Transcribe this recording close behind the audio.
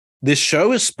This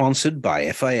show is sponsored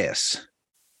by FIS.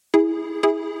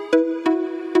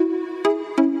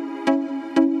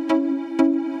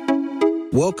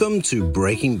 Welcome to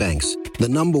Breaking Banks, the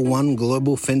 #1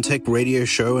 global fintech radio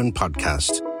show and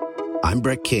podcast. I'm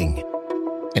Brett King.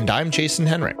 And I'm Jason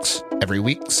Henricks. Every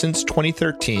week since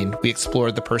 2013, we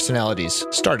explore the personalities,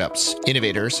 startups,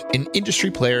 innovators, and industry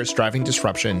players driving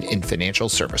disruption in financial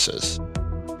services.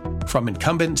 From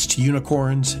incumbents to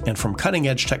unicorns, and from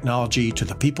cutting-edge technology to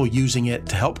the people using it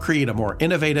to help create a more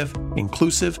innovative,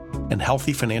 inclusive, and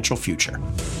healthy financial future.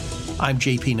 I'm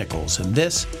JP Nichols, and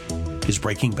this is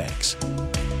Breaking Banks.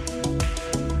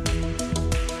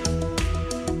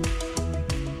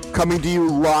 Coming to you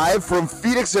live from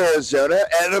Phoenix, Arizona,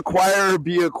 at Acquire or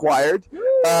Be Acquired.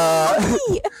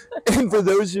 And for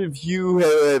those of you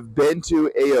who have been to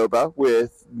AOBA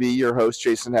with me, your host,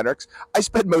 Jason Henricks, I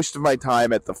spend most of my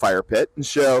time at the Fire Pit. And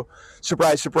so,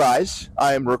 surprise, surprise,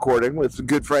 I am recording with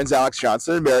good friends Alex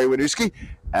Johnson and Mary Winooski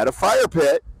at a Fire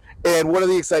Pit. And one of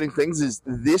the exciting things is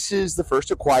this is the first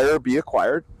Acquire or Be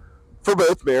Acquired for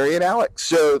both Mary and Alex.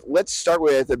 So let's start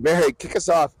with, Mary, kick us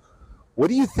off. What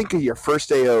do you think of your first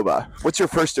AOBA? What's your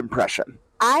first impression?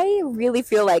 I really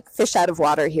feel like fish out of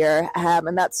water here,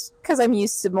 and that's because I'm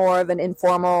used to more of an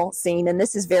informal scene, and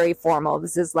this is very formal.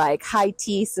 This is like high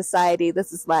tea society.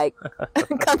 This is like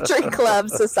country club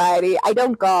society. I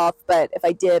don't golf, but if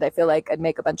I did, I feel like I'd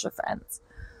make a bunch of friends.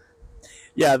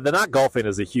 Yeah, the not golfing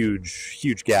is a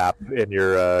huge gap in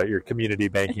your community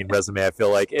banking resume. I feel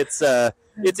like it's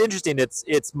interesting.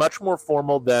 It's much more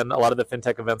formal than a lot of the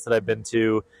fintech events that I've been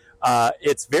to.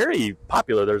 It's very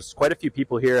popular. There's quite a few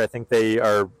people here. I think they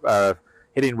are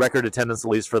hitting record attendance,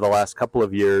 at least for the last couple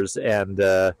of years. And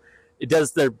there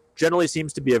generally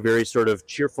seems to be a very sort of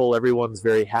cheerful, everyone's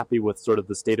very happy with sort of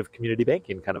the state of community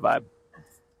banking kind of vibe.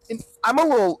 And I'm a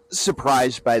little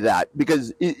surprised by that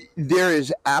because there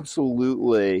is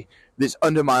absolutely this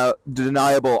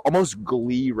undeniable, almost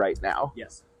glee right now.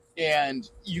 Yes. And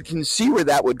you can see where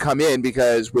that would come in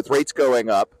because with rates going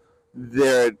up,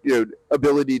 their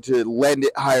ability to lend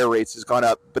at higher rates has gone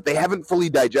up, but they haven't fully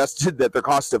digested that their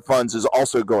cost of funds is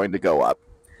also going to go up.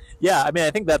 Yeah, I mean,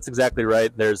 I think that's exactly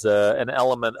right. There's an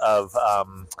element of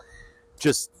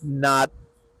just not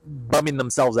bumming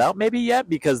themselves out maybe yet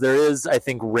because there is, I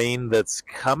think, rain that's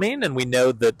coming, and we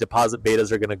know that deposit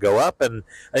betas are going to go up. And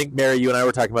I think, Mary, you and I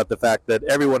were talking about the fact that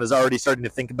everyone is already starting to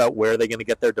think about where they're going to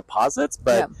get their deposits,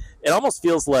 but It almost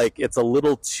feels like it's a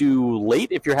little too late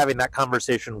if you're having that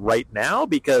conversation right now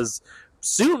because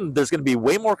soon there's going to be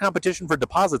way more competition for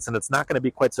deposits, and it's not going to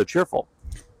be quite so cheerful.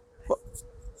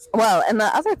 Well, and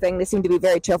the other thing they seem to be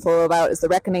very cheerful about is the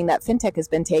reckoning that fintech has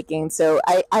been taking. So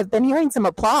I've been hearing some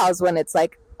applause when it's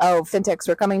like, oh, fintechs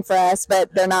were coming for us,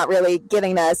 but they're not really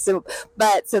getting us.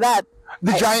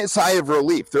 Giant sigh of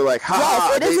relief. They're like,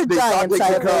 ha! Yes, it is a giant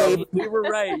sigh of relief. We were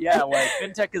right. Yeah, like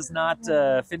fintech is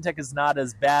not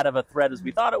as bad of a threat as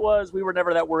we thought it was. We were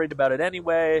never that worried about it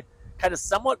anyway. Kind of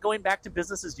somewhat going back to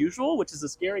business as usual, which is a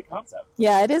scary concept.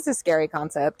 Yeah, it is a scary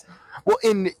concept. Well,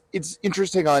 and it's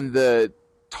interesting on the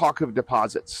talk of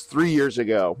deposits. 2 years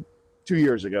ago at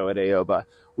AOBA,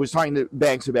 was talking to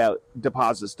banks about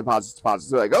deposits.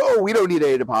 They're like, oh, we don't need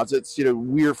any deposits.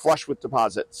 We're flush with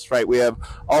deposits, right? We have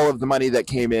all of the money that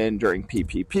came in during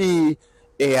PPP,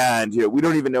 and we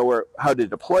don't even know how to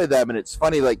deploy them. And it's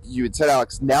funny, like you had said,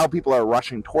 Alex, now people are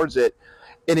rushing towards it,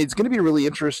 and it's going to be really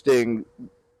interesting.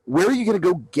 Where are you going to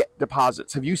go get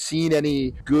deposits? Have you seen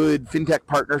any good fintech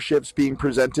partnerships being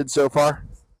presented so far?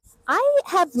 I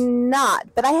have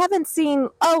not, but I haven't seen.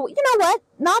 Oh, you know what?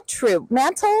 Not true.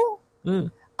 Mantle.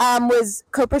 Was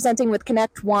co-presenting with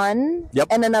Connect One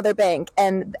and another bank,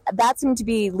 and that seemed to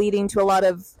be leading to a lot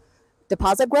of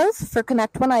deposit growth for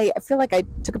Connect One. I feel like I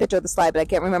took a picture of the slide, but I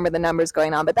can't remember the numbers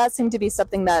going on, but that seemed to be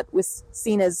something that was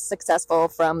seen as successful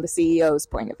from the CEO's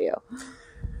point of view.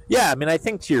 Yeah, I mean, I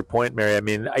think to your point, Mary, I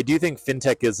mean, I do think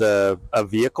fintech is a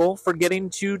vehicle for getting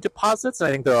to deposits, and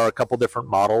I think there are a couple different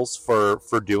models for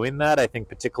doing that. I think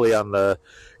particularly on the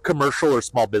commercial or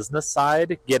small business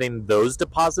side, getting those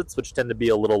deposits, which tend to be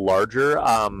a little larger,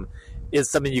 is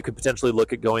something you could potentially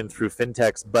look at going through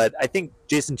fintechs. But I think,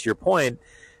 Jason, to your point,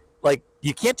 like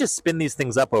you can't just spin these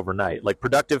things up overnight. Like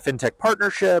productive fintech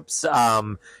partnerships,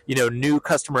 new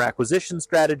customer acquisition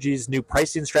strategies, new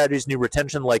pricing strategies, new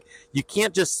retention. Like you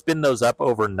can't just spin those up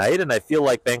overnight. And I feel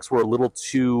like banks were a little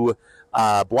too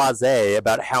blasé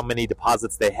about how many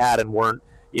deposits they had and weren't,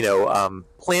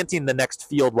 planting the next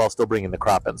field while still bringing the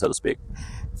crop in, so to speak.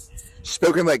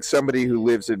 Spoken like somebody who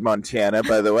lives in Montana,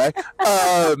 by the way.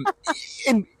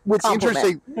 And what's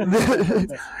interesting,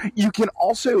 you can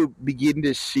also begin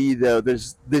to see, though,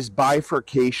 there's this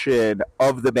bifurcation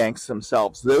of the banks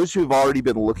themselves. Those who've already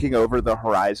been looking over the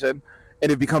horizon and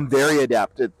have become very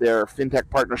adept at their fintech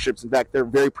partnerships. In fact, they're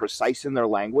very precise in their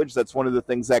language. That's one of the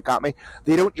things that got me.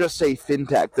 They don't just say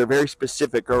fintech. They're very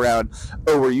specific around,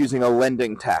 we're using a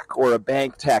lending tech or a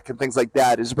bank tech and things like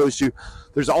that, as opposed to,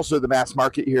 there's also the mass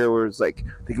market here where it's like,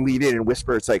 they can lean in and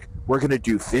whisper, it's like, we're going to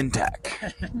do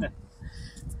fintech.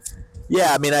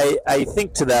 Yeah, I mean, I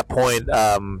think to that point,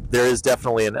 there is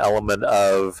definitely an element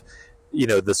of,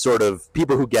 the sort of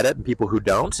people who get it and people who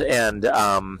don't. And,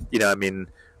 I mean,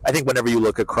 I think whenever you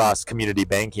look across community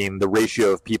banking, the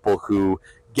ratio of people who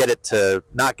get it to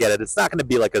not get it, it's not going to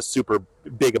be like a super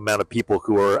big amount of people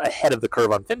who are ahead of the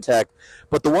curve on fintech.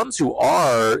 But the ones who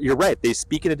are, you're right, they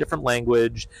speak in a different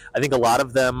language. I think a lot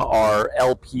of them are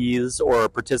LPs or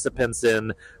participants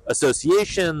in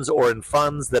associations or in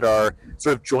funds that are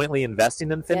sort of jointly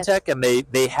investing in fintech. Yes. And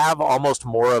they have almost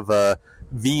more of a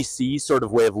VC sort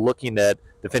of way of looking at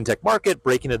the fintech market,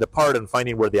 breaking it apart and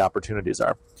finding where the opportunities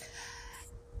are.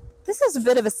 This is a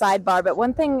bit of a sidebar, but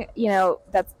one thing,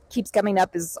 that keeps coming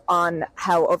up is on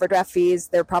how overdraft fees,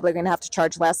 they're probably going to have to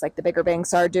charge less, like the bigger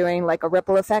banks are doing, like a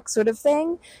ripple effect sort of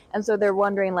thing. And so they're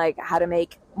wondering, like, how to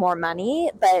make more money.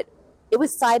 But it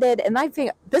was cited, and I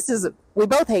think we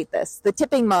both hate this, the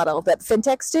tipping model that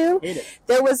fintechs do.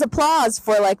 There was applause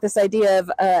for, like, this idea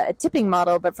of a tipping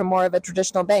model, but from more of a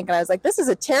traditional bank. And I was like, this is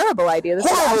a terrible idea.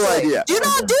 Horrible idea. Do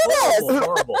not do this.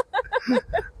 Horrible.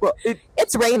 Well,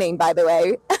 it's raining, by the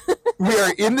way. We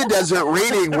are in the desert,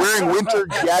 raining, wearing winter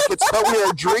jackets, but we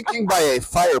are drinking by a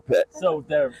fire pit. So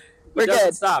we're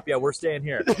good. Stop. Yeah, we're staying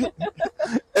here.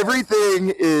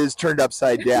 Everything is turned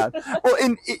upside down. Well,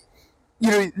 and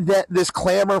this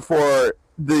clamor for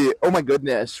oh my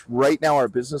goodness, right now our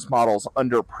business model's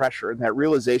under pressure, and that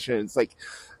realization, it's like,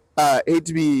 hate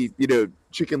to be,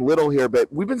 Chicken Little here,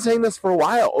 but we've been saying this for a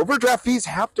while. Overdraft fees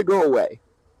have to go away.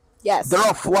 Yes. They're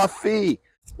a fluff fee.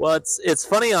 Well, it's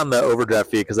funny on the overdraft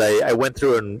fee because I went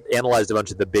through and analyzed a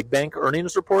bunch of the big bank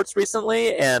earnings reports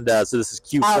recently, and so this is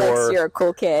Q4. Alex, you're a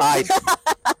cool kid.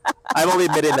 I'm only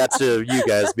admitting that to you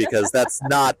guys because that's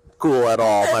not cool at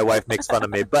all. My wife makes fun of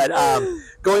me. But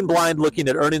going blind, looking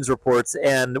at earnings reports,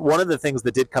 and one of the things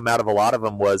that did come out of a lot of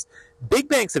them was big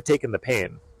banks have taken the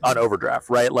pain on overdraft,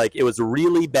 right? Like, it was a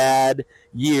really bad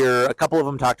year. A couple of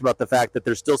them talked about the fact that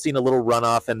they're still seeing a little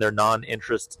runoff in their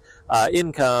non-interest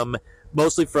income,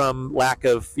 mostly from lack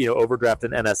of overdraft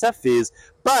and NSF fees,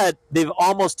 but they've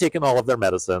almost taken all of their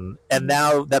medicine, and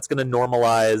now that's going to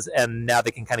normalize, and now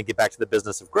they can kind of get back to the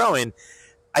business of growing.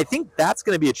 I think that's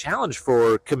going to be a challenge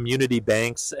for community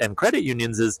banks and credit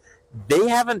unions is they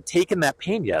haven't taken that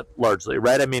pain yet, largely,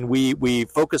 right? I mean, we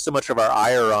focus so much of our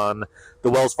ire on the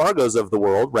Wells Fargos of the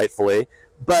world, rightfully,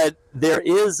 but there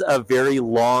is a very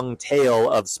long tail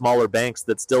of smaller banks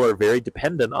that still are very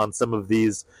dependent on some of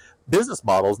these business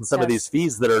models and some of these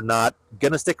fees that are not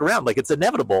going to stick around. Like, it's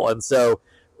inevitable. And so,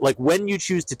 like, when you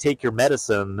choose to take your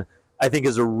medicine, I think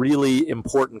is a really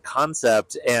important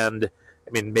concept. And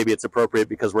I mean, maybe it's appropriate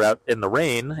because we're out in the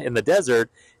rain, in the desert.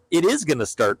 It is going to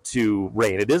start to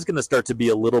rain. It is going to start to be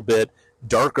a little bit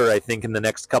darker, I think, in the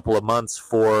next couple of months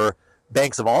for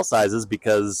banks of all sizes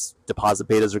because deposit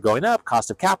betas are going up,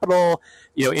 cost of capital,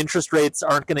 interest rates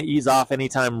aren't going to ease off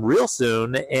anytime real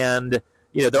soon. And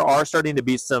there are starting to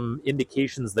be some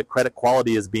indications that credit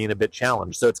quality is being a bit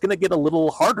challenged. So it's going to get a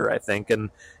little harder, I think. And,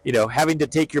 having to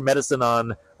take your medicine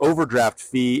on overdraft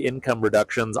fee income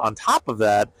reductions on top of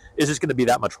that is just going to be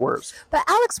that much worse. But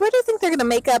Alex, where do you think they're going to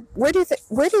make up? Where do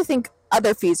you think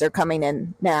other fees are coming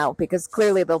in now? Because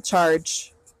clearly they'll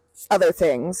charge other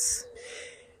things.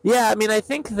 Yeah, I mean, I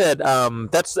think that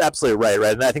that's absolutely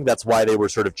right? And I think that's why they were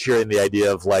sort of cheering the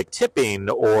idea of, like, tipping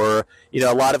or,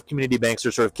 a lot of community banks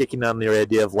are sort of kicking on the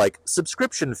idea of, like,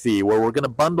 subscription fee where we're going to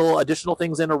bundle additional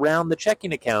things in around the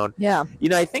checking account. Yeah.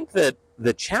 I think that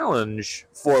the challenge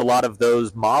for a lot of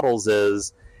those models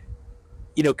is,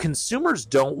 consumers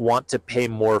don't want to pay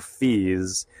more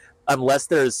fees unless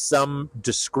there's some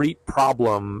discrete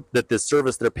problem that this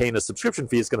service they're paying a subscription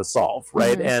fee is going to solve,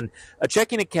 right? Mm-hmm. And a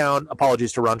checking account,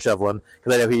 apologies to Ron Shevlin,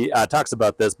 because I know he talks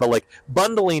about this, but like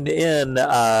bundling in,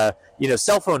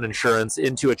 cell phone insurance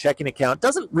into a checking account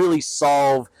doesn't really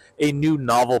solve a new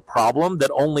novel problem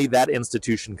that only that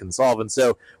institution can solve. And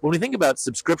so when we think about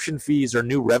subscription fees or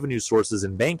new revenue sources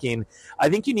in banking, I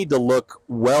think you need to look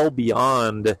well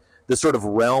beyond the sort of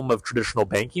realm of traditional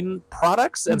banking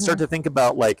products and start to think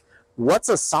about, like, what's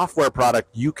a software product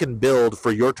you can build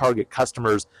for your target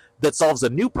customers that solves a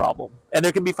new problem? And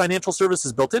there can be financial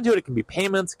services built into it. It can be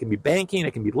payments, it can be banking,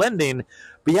 it can be lending,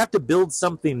 but you have to build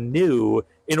something new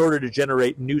in order to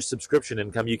generate new subscription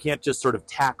income. You can't just sort of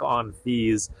tack on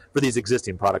fees for these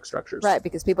existing product structures. Right,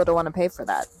 because people don't want to pay for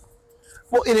that.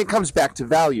 Well, and it comes back to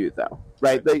value, though,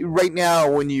 right? Like, right now,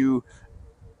 when you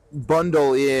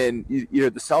bundle in,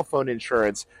 the cell phone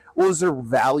insurance, well, is there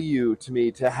value to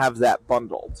me to have that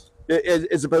bundled?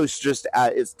 As opposed to just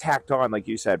it's tacked on, like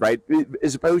you said, right?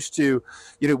 As opposed to,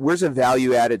 where's a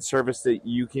value-added service that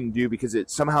you can do because it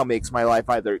somehow makes my life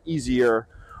either easier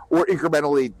or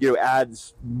incrementally,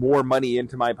 adds more money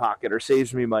into my pocket or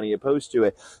saves me money opposed to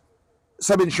it.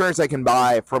 Some insurance I can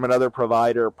buy from another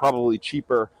provider, probably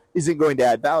cheaper, isn't going to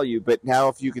add value. But now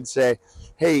if you can say,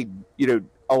 hey,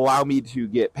 allow me to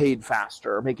get paid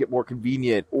faster, or make it more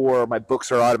convenient, or my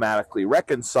books are automatically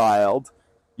reconciled,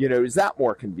 is that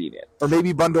more convenient? Or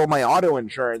maybe bundle my auto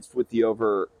insurance with the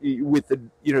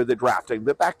drafting.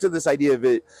 But back to this idea of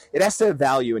it has to have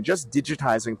value, and just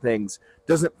digitizing things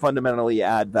doesn't fundamentally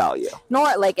add value.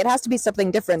 Nor, it has to be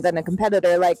something different than a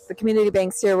competitor. Like the community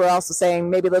banks here were also saying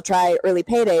maybe they'll try early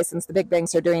payday since the big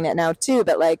banks are doing it now too.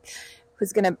 But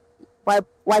who's going to,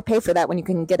 why pay for that when you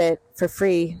can get it for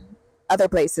free other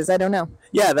places? I don't know.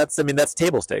 Yeah, that's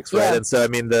table stakes, right? Yeah. And so,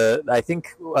 I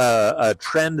think a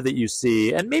trend that you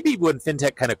see, and maybe when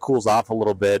fintech kind of cools off a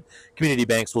little bit, community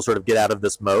banks will sort of get out of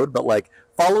this mode, but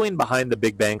following behind the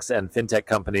big banks and fintech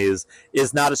companies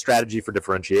is not a strategy for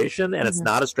differentiation, and it's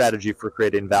not a strategy for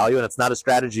creating value, and it's not a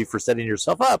strategy for setting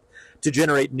yourself up to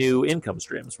generate new income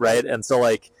streams, right? And so,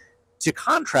 to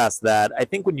contrast that, I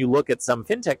think when you look at some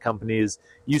fintech companies,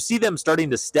 you see them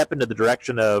starting to step into the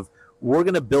direction of, we're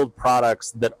going to build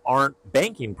products that aren't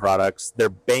banking products, they're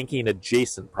banking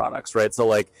adjacent products, right?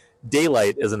 So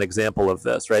Daylight is an example of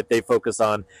this, right? They focus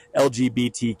on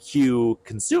LGBTQ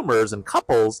consumers and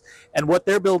couples, and what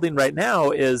they're building right now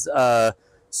is a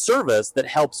service that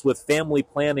helps with family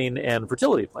planning and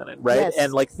fertility planning, right? Yes.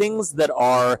 And things that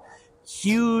are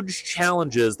huge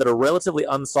challenges that are relatively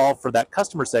unsolved for that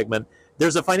customer segment,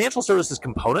 there's a financial services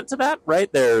component to that,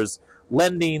 right? There's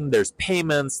lending, there's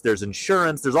payments, there's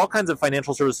insurance, there's all kinds of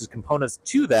financial services components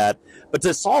to that. But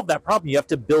to solve that problem, you have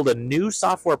to build a new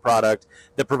software product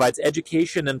that provides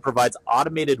education and provides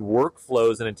automated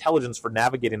workflows and intelligence for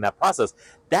navigating that process.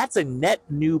 That's a net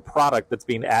new product that's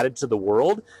being added to the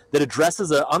world that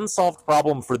addresses an unsolved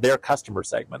problem for their customer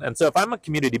segment. And so if I'm a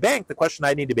community bank, the question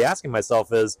I need to be asking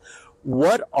myself is,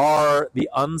 what are the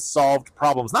unsolved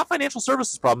problems? Not financial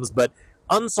services problems, but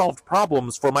unsolved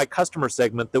problems for my customer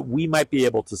segment that we might be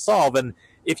able to solve. And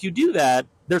if you do that,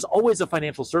 there's always a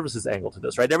financial services angle to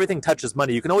this, right? Everything touches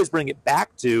money. You can always bring it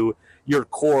back to your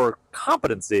core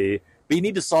competency, but you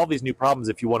need to solve these new problems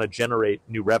if you want to generate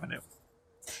new revenue.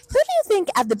 Who do you think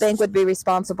at the bank would be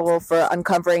responsible for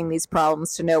uncovering these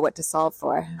problems to know what to solve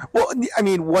for? Well,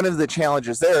 one of the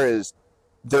challenges there is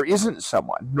there isn't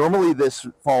someone. Normally this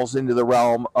falls into the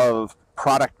realm of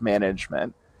product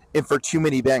management. And for too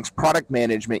many banks, product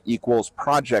management equals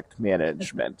project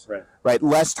management, right?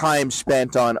 Less time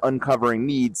spent on uncovering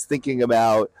needs, thinking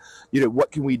about,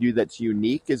 what can we do that's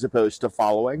unique as opposed to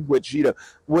following, which,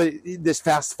 this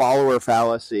fast follower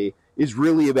fallacy is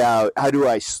really about how do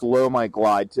I slow my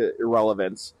glide to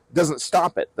irrelevance. It doesn't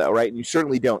stop it, though, right? And you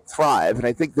certainly don't thrive. And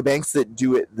I think the banks that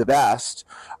do it the best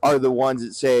are the ones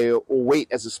that say, well, wait,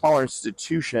 as a smaller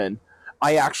institution,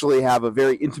 I actually have a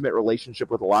very intimate relationship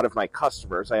with a lot of my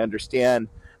customers. I understand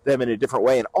them in a different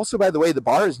way. And also, by the way, the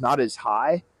bar is not as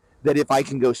high that if I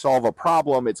can go solve a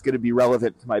problem, it's going to be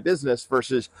relevant to my business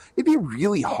versus it'd be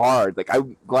really hard.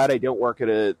 I'm glad I don't work at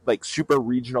a super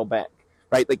regional bank,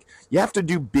 right? You have to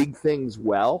do big things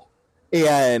well,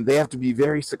 and they have to be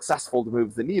very successful to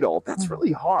move the needle. That's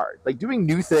really hard. Doing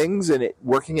new things and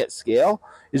working at scale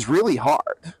is really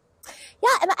hard.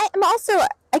 Yeah, and I'm also,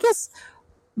 I guess,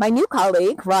 my new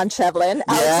colleague, Ron Shevlin.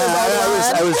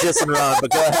 I was just in Ron,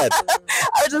 but go ahead.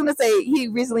 I was just going to say, he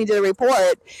recently did a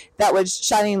report that was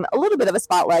shining a little bit of a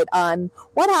spotlight on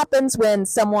what happens when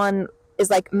someone is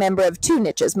a member of two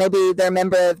niches. Maybe they're a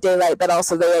member of Daylight, but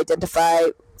also they identify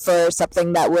for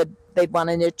something that they'd want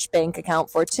a niche bank account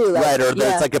for too. Right, or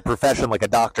it's a profession, like a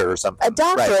doctor or something. A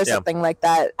doctor or something like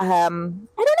that. I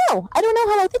don't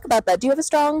know how I think about that. Do you have a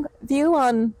strong view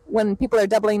on when people are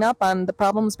doubling up on the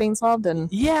problems being solved?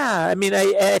 Yeah,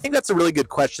 I think that's a really good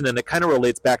question, and it kind of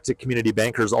relates back to community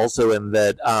bankers also in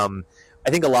that I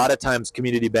think a lot of times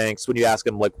community banks, when you ask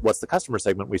them, what's the customer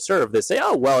segment we serve, they say,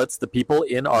 oh, well, it's the people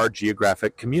in our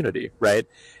geographic community, right?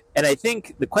 And I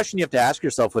think the question you have to ask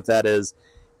yourself with that is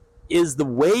the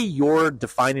way you're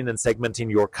defining and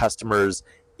segmenting your customers,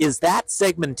 is that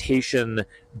segmentation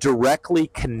directly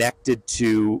connected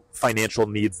to financial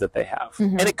needs that they have?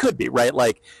 Mm-hmm. And it could be, right?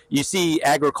 Like you see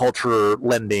agriculture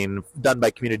lending done by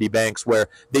community banks where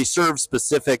they serve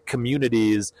specific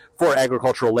communities for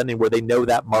agricultural lending where they know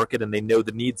that market and they know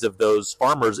the needs of those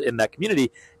farmers in that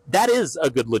community. That is a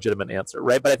good legitimate answer,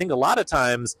 right? But I think a lot of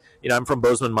times, I'm from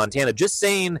Bozeman, Montana, just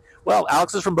saying, well,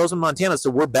 Alex is from Bozeman, Montana,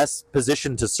 so we're best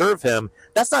positioned to serve him.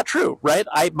 That's not true, right?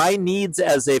 My needs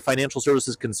as a financial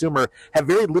services consumer have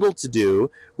very little to do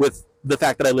with the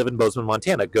fact that I live in Bozeman,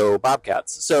 Montana. Go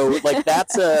Bobcats. So like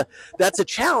that's a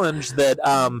challenge that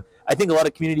I think a lot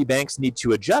of community banks need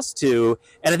to adjust to.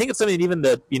 And I think it's something that even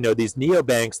that, these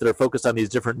neobanks that are focused on these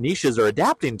different niches are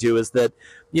adapting to, is that,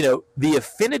 the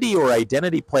affinity or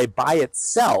identity play by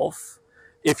itself,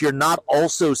 if you're not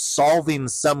also solving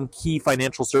some key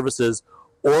financial services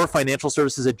or financial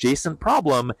services adjacent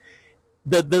problem,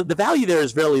 the value there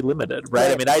is very limited,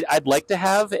 right? I mean, I'd like to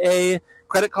have a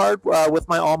credit card with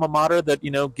my alma mater that,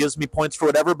 gives me points for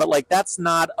whatever, but like that's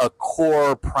not a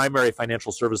core primary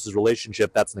financial services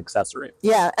relationship. That's an accessory.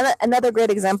 Yeah. And another great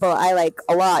example I like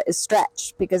a lot is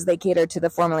Stretch, because they cater to the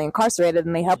formerly incarcerated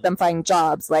and they help them find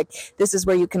jobs. Like, this is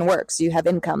where you can work, so you have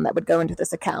income that would go into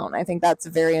this account. I think that's a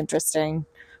very interesting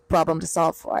problem to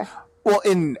solve for. Well,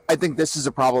 and I think this is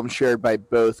a problem shared by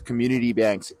both community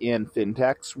banks and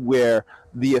fintechs, where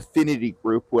the affinity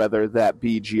group, whether that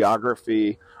be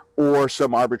geography or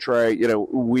some arbitrary,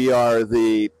 we are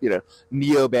the,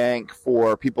 neobank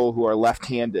for people who are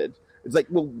left-handed. It's like,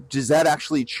 well, does that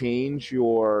actually change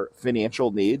your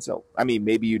financial needs? I mean,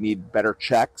 maybe you need better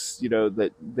checks,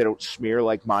 that they don't smear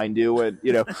like mine do. And,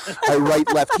 I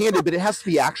write left-handed, but it has to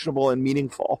be actionable and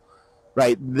meaningful.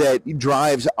 Right, that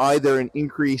drives either an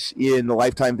increase in the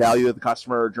lifetime value of the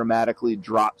customer or dramatically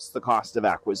drops the cost of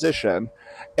acquisition.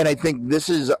 And I think this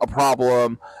is a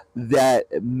problem that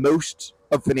most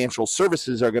of financial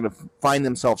services are going to find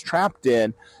themselves trapped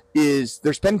in, is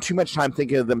they're spending too much time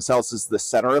thinking of themselves as the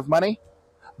center of money.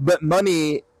 But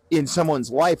money in someone's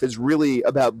life is really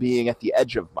about being at the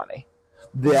edge of money.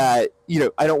 That,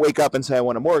 I don't wake up and say I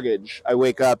want a mortgage. I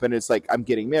wake up and it's like I'm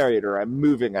getting married, or I'm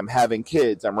moving, I'm having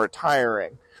kids, I'm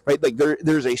retiring, right? Like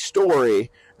there's a story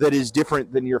that is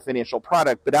different than your financial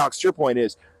product. But Alex, your point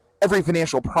is every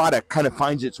financial product kind of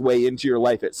finds its way into your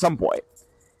life at some point.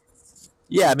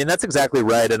 Yeah, I mean, that's exactly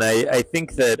right. And I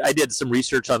think that I did some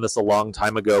research on this a long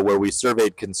time ago where we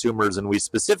surveyed consumers and we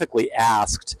specifically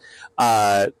asked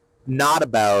not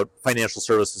about financial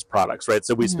services products, right?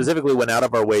 So we specifically went out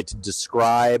of our way to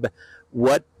describe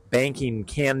what banking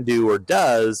can do or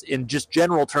does in just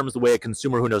general terms, the way a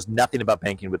consumer who knows nothing about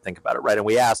banking would think about it, right? And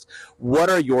we asked, what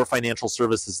are your financial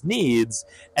services needs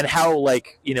and how,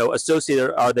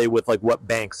 associated are they with, what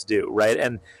banks do, right?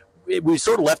 And we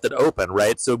sort of left it open,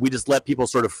 right? So we just let people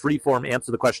sort of freeform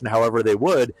answer the question however they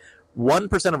would.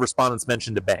 1% of respondents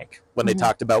mentioned a bank when they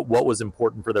talked about what was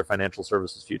important for their financial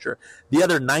services future. The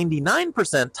other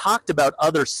 99% talked about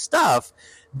other stuff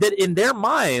that in their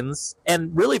minds,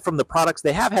 and really from the products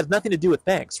they have, has nothing to do with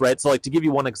banks, right? So to give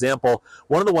you one example,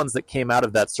 one of the ones that came out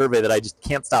of that survey that I just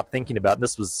can't stop thinking about, and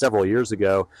this was several years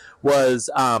ago, was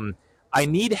I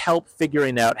need help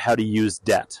figuring out how to use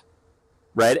debt,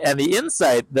 right? And the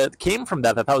insight that came from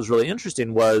that I thought was really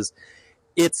interesting was,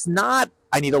 it's not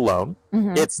I need a loan.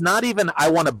 Mm-hmm. It's not even I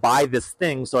want to buy this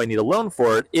thing, so I need a loan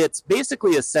for it. It's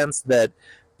basically a sense that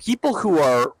people who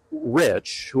are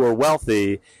rich, who are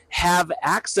wealthy, have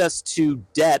access to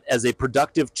debt as a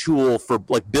productive tool for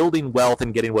building wealth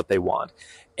and getting what they want.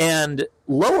 And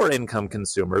lower income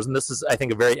consumers, and this is, I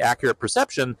think, a very accurate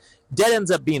perception, debt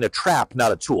ends up being a trap,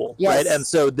 not a tool, right? And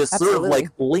so this Absolutely. Sort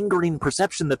of lingering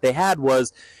perception that they had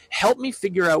was, help me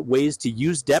figure out ways to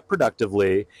use debt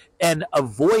productively and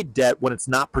avoid debt when it's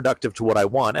not productive to what I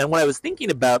want. And when I was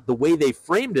thinking about the way they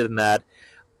framed it in that,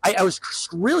 I was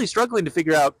really struggling to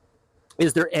figure out,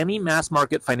 is there any mass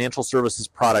market financial services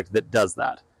product that does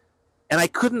that? And I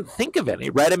couldn't think of any,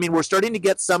 right? I mean, we're starting to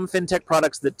get some fintech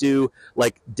products that do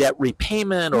debt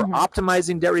repayment or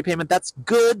optimizing debt repayment. That's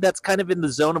good. That's kind of in the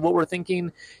zone of what we're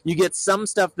thinking. You get some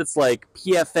stuff that's like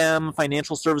PFM,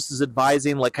 financial services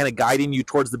advising, kind of guiding you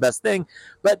towards the best thing.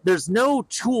 But there's no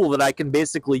tool that I can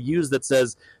basically use that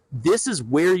says, this is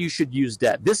where you should use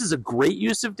debt. This is a great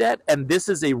use of debt, and this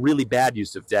is a really bad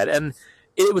use of debt. And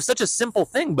it was such a simple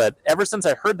thing, but ever since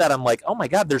I heard that, I'm like, oh my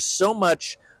God, there's so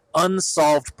much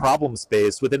unsolved problem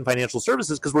space within financial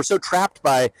services because we're so trapped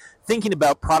by thinking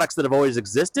about products that have always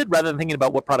existed rather than thinking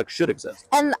about what products should exist.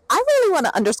 And I really want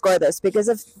to underscore this because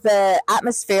of the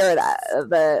atmosphere,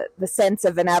 the sense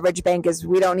of an average bank is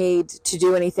we don't need to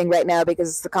do anything right now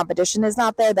because the competition is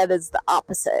not there. That is the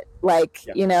opposite.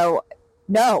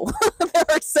 No, there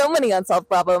are so many unsolved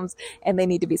problems, and they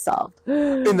need to be solved.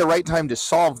 And the right time to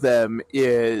solve them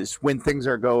is when things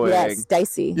are going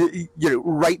dicey.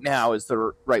 Right now is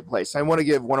the right place. I want to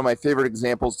give one of my favorite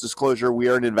examples. Disclosure: we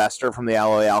are an investor from the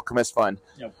Alloy Alchemist Fund.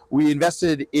 Yep. We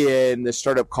invested in this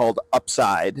startup called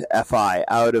Upside FI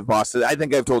out of Boston. I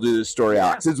think I've told you this story,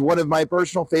 Alex. It's one of my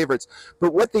personal favorites.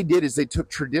 But what they did is they took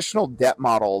traditional debt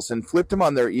models and flipped them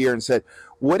on their ear and said,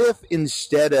 what if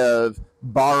instead of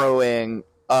borrowing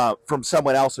from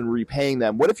someone else and repaying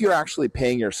them, what if you're actually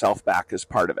paying yourself back as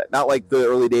part of it? Not like the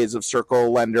early days of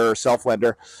Circle Lender or Self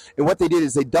Lender. And what they did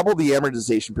is they doubled the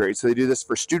amortization period. So they do this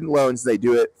for student loans. They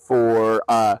do it for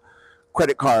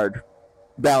credit card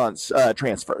balance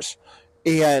transfers.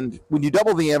 And when you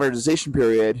double the amortization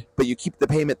period, but you keep the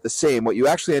payment the same, what you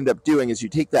actually end up doing is you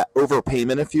take that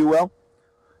overpayment, if you will,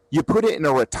 you put it in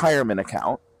a retirement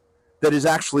account that is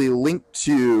actually linked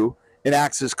to and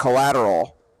acts as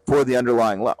collateral for the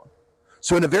underlying loan.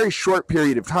 So in a very short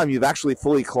period of time, you've actually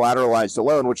fully collateralized a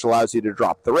loan, which allows you to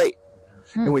drop the rate.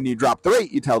 And when you drop the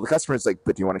rate, you tell the customer, it's like,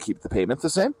 but do you want to keep the payment the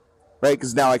same? Right?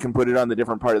 Because now I can put it on the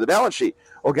different part of the balance sheet.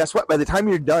 Well, guess what? By the time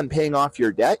you're done paying off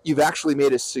your debt, you've actually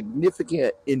made a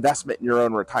significant investment in your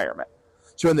own retirement.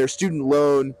 So in their student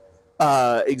loan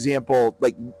example,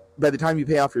 like by the time you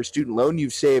pay off your student loan,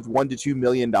 you've saved $1 to $2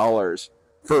 million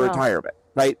for retirement,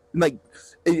 right? Like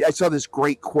I saw this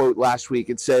great quote last week.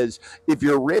 It says, if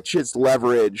you're rich, it's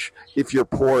leverage. If you're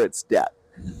poor, it's debt.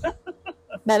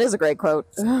 That is a great quote.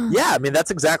 Yeah, I mean,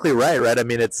 that's exactly right? I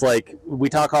mean, it's like we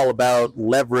talk all about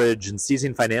leverage and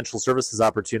seizing financial services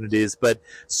opportunities, but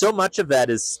so much of that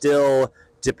is still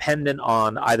dependent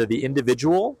on either the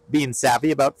individual being savvy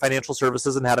about financial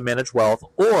services and how to manage wealth,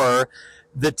 or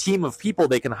the team of people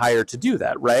they can hire to do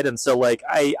that, right? And so, like,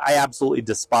 I absolutely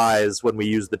despise when we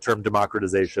use the term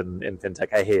democratization in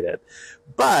fintech. I hate it.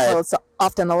 But well, it's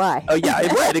often a lie. Oh, yeah,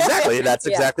 right, exactly. That's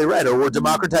exactly right. Or we're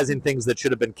democratizing things that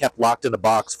should have been kept locked in a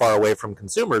box far away from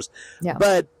consumers. Yeah.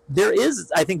 But there is,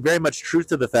 I think, very much truth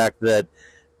to the fact that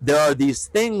there are these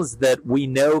things that we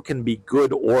know can be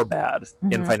good or bad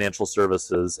in financial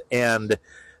services. And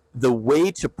the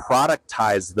way to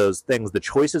productize those things, the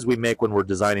choices we make when we're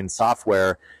designing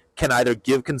software, can either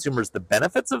give consumers the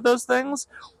benefits of those things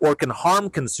or can harm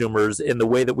consumers in the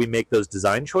way that we make those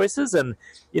design choices. And,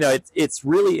 you know, it's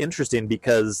really interesting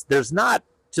because there's not,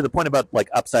 to the point about like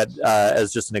Upside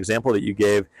as just an example that you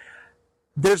gave,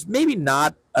 there's maybe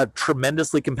not a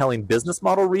tremendously compelling business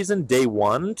model reason day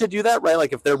one to do that, right?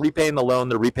 Like if they're repaying the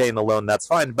loan, that's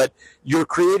fine. But you're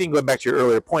creating, going back to your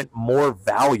earlier point, more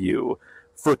value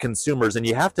for consumers. And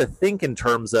you have to think in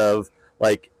terms of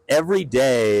like every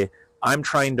day I'm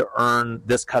trying to earn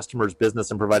this customer's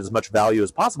business and provide as much value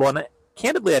as possible. And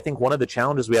candidly, I think one of the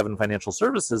challenges we have in financial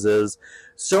services is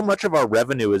so much of our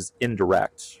revenue is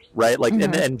indirect, right? Like,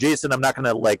 and Jason, I'm not going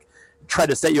to like try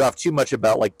to set you off too much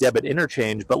about like debit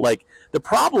interchange, but like the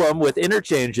problem with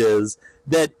interchange is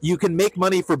that you can make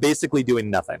money for basically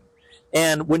doing nothing.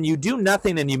 And when you do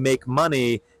nothing and you make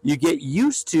money, you get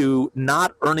used to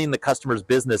not earning the customer's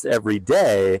business every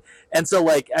day. And so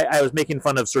like I was making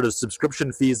fun of sort of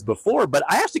subscription fees before, but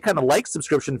I actually kind of like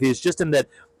subscription fees just in that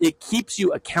it keeps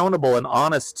you accountable and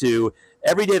honest to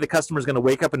every day the customer is going to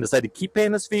wake up and decide to keep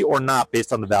paying this fee or not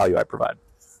based on the value I provide.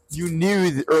 You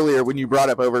knew earlier when you brought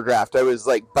up overdraft, I was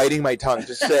like biting my tongue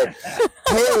to say,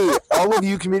 hey, all of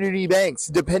you community banks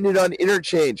depended on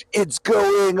interchange. It's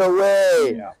going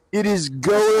away. Yeah. It is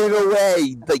going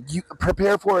away. Like, you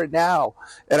prepare for it now.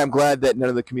 And I'm glad that none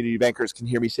of the community bankers can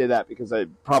hear me say that because I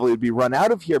probably would be run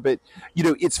out of here. But, you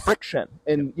know, it's friction.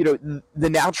 And, you know, the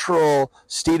natural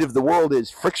state of the world is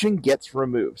friction gets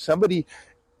removed. Somebody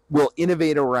will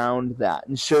innovate around that.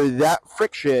 And so that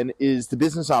friction is the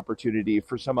business opportunity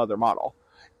for some other model.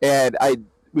 And I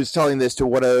was telling this to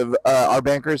one of our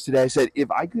bankers today. I said, if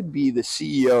I could be the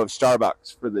CEO of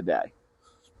Starbucks for the day,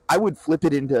 I would flip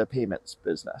it into a payments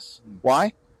business.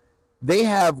 Why? They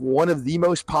have one of the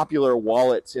most popular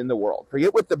wallets in the world.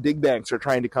 Forget what the big banks are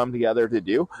trying to come together to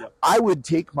do. Yep. I would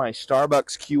take my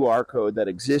Starbucks QR code that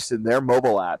exists in their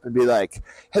mobile app and be like,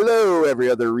 hello, every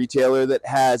other retailer that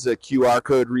has a QR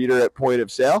code reader at point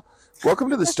of sale. Welcome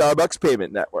to the Starbucks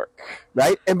payment network,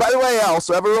 right? And by the way, I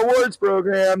also have a rewards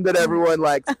program that everyone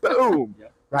likes. Boom,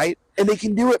 right? And they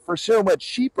can do it for so much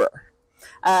cheaper.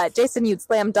 Jason, you'd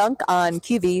slam dunk on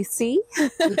QVC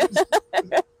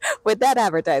with that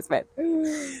advertisement.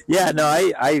 Yeah, no,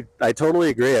 I totally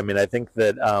agree. I mean, I think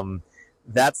that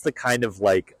that's the kind of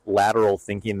like lateral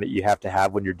thinking that you have to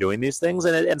have when you're doing these things.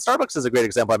 And Starbucks is a great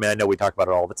example. I mean, I know we talk about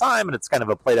it all the time, and it's kind of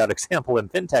a played out example in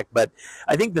fintech, but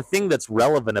I think the thing that's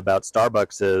relevant about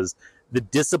Starbucks is the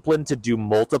discipline to do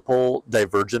multiple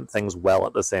divergent things well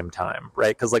at the same time,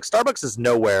 right? Because like Starbucks is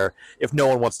nowhere if no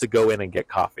one wants to go in and get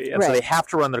coffee. And so they have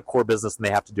to run their core business and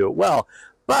they have to do it well.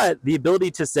 But the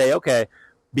ability to say, okay,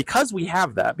 because we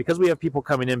have that, because we have people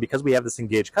coming in, because we have this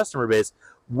engaged customer base,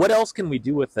 what else can we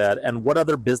do with that? And what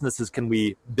other businesses can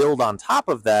we build on top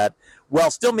of that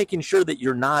while still making sure that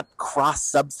you're not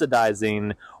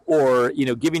cross-subsidizing or, you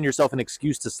know, giving yourself an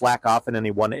excuse to slack off in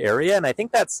any one area? And I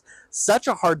think that's such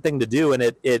a hard thing to do. And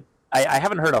I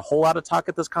haven't heard a whole lot of talk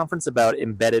at this conference about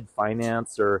embedded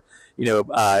finance or, you know,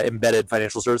 embedded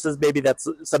financial services. Maybe that's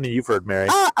something you've heard, Mary.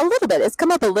 A little bit. It's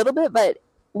come up a little bit, but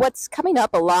what's coming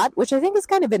up a lot, which I think is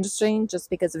kind of interesting just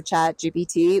because of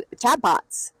ChatGPT,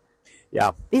 chatbots.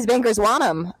 Yeah. These bankers want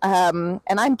them. And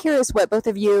I'm curious what both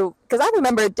of you, because I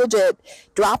remember Digit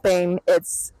dropping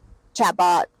its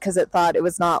chatbot because it thought it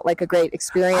was not like a great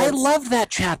experience. I love that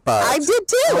chatbot. I did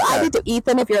too. Okay. I did too.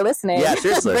 Ethan, if you're listening, yeah,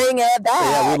 seriously. bring it back.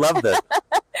 Yeah, we loved it.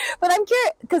 But I'm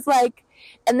curious because like,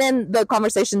 and then the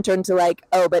conversation turned to like,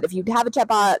 oh, but if you have a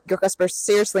chatbot, your customer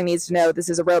seriously needs to know this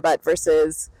is a robot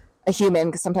versus a human,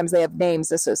 because sometimes they have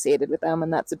names associated with them,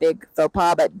 and that's a big faux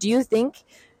pas. But do you think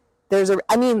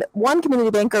one community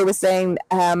banker was saying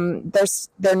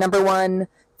their number one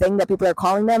thing that people are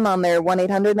calling them on their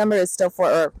 1-800 number is still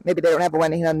or maybe they don't have a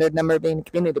 1-800 number being a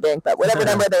community bank, but whatever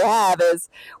number they have is,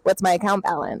 what's my account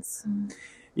balance?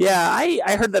 Yeah,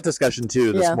 I heard that discussion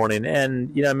too this morning.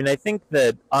 And, you know, I mean, I think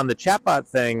that on the chatbot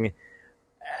thing,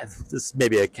 this may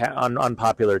be an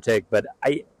unpopular take, but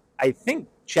I think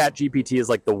ChatGPT is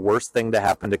like the worst thing to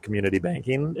happen to community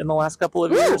banking in the last couple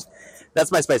of years.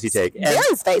 That's my spicy take.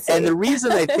 Very spicy. And the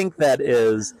reason I think that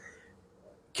is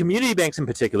community banks in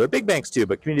particular, big banks too,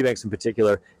 but community banks in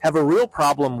particular, have a real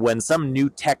problem when some new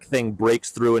tech thing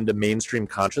breaks through into mainstream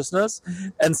consciousness,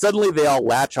 and suddenly they all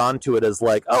latch onto it as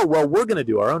like, oh, well, we're going to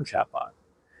do our own chatbot.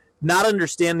 Not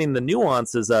understanding the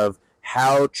nuances of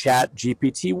how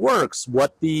ChatGPT works,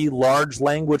 what the large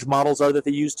language models are that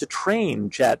they use to train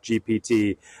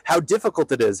ChatGPT, how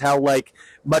difficult it is, how like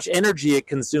much energy it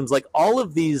consumes, like all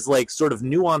of these like sort of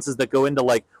nuances that go into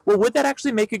like, well, would that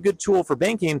actually make a good tool for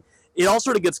banking? It all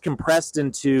sort of gets compressed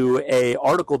into a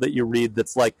article that you read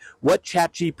that's like what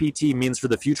ChatGPT means for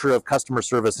the future of customer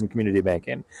service and community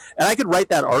banking. And I could write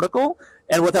that article,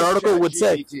 and what that article would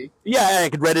say, I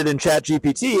could write it in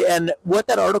ChatGPT, and what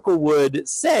that article would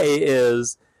say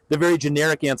is the very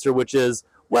generic answer, which is,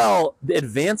 well, the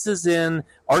advances in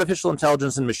artificial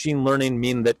intelligence and machine learning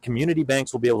mean that community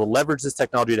banks will be able to leverage this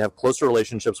technology to have closer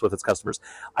relationships with its customers.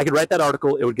 I could write that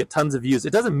article. It would get tons of views.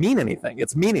 It doesn't mean anything.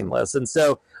 It's meaningless. And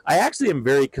so I actually am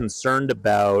very concerned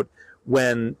about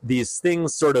when these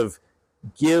things sort of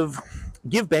give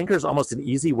bankers almost an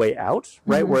easy way out,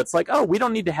 right? Where it's like, oh, we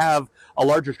don't need to have a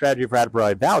larger strategy for how to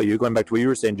provide value. Going back to what you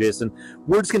were saying, Jason,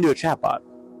 we're just going to do a chatbot.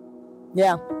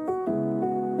 Yeah.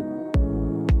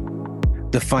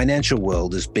 The financial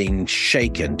world is being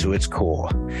shaken to its core.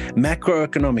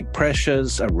 Macroeconomic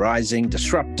pressures are rising,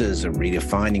 disruptors are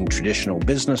redefining traditional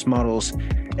business models,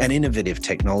 and innovative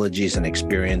technologies and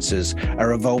experiences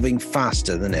are evolving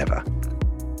faster than ever.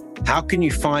 How can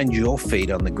you find your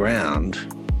feet on the ground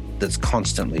that's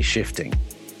constantly shifting?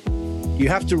 You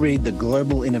have to read the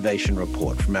Global Innovation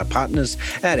Report from our partners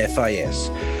at FIS.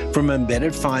 From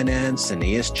embedded finance and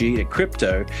ESG to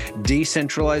crypto,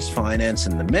 decentralized finance,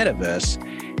 and the metaverse,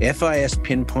 FIS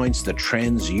pinpoints the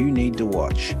trends you need to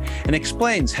watch and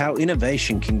explains how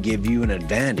innovation can give you an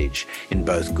advantage in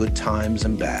both good times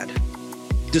and bad.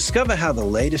 Discover how the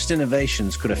latest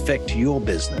innovations could affect your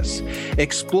business.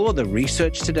 Explore the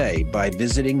research today by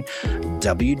visiting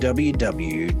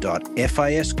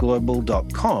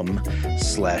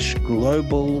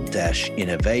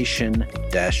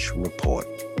www.fisglobal.com/global-innovation-report.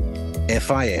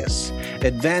 FIS,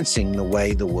 advancing the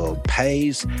way the world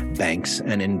pays, banks,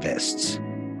 and invests.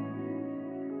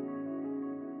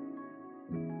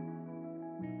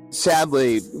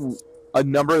 Sadly, a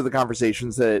number of the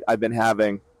conversations that I've been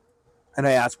having, and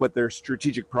I ask what their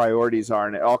strategic priorities are,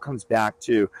 and it all comes back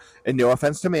to, and no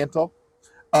offense to Mantle,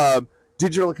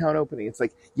 digital account opening. It's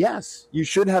like, yes, you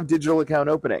should have digital account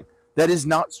opening. That is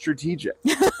not strategic.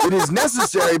 It is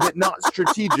necessary, but not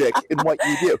strategic in what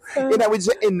you do. And I would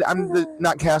say, and I'm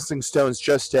not casting stones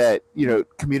just at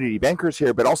community bankers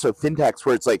here, but also fintechs,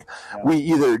 where it's like we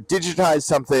either digitize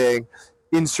something,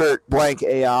 insert blank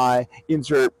AI,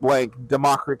 insert blank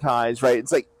democratize, right?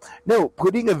 It's like, no,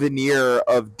 putting a veneer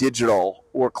of digital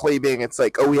or claiming it's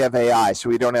like, oh, we have AI, so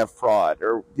we don't have fraud,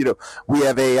 or, we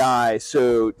have AI,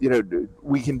 so,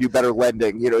 we can do better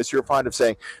lending. As you're fond of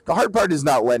saying, the hard part is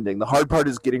not lending. The hard part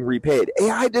is getting repaid.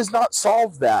 AI does not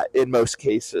solve that in most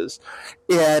cases.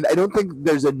 And I don't think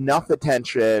there's enough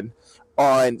attention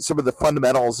on some of the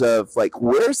fundamentals of, like,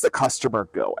 where's the customer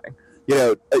going?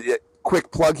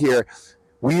 Quick plug here.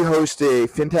 We host a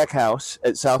fintech house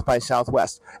at South by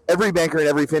Southwest. Every banker and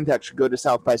every fintech should go to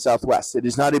South by Southwest. It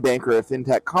is not a banker or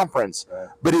fintech conference,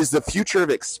 but is the future of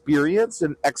experience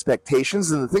and expectations.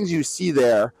 And the things you see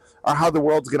there are how the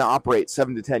world's going to operate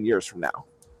 7 to 10 years from now.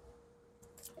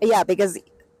 Yeah, because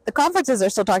the conferences are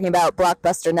still talking about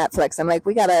Blockbuster, Netflix. I'm like,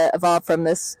 we got to evolve from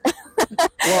this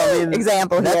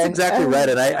example that's here. Exactly right.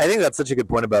 And I think that's such a good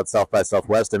point about South by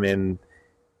Southwest. I mean,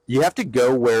 you have to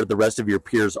go where the rest of your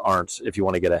peers aren't if you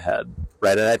want to get ahead,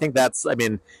 right? And I think this has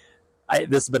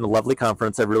been a lovely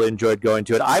conference. I've really enjoyed going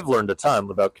to it. I've learned a ton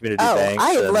about community banks. I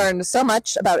have learned so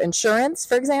much about insurance,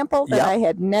 for example, that I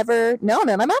had never known,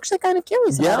 and I'm actually kind of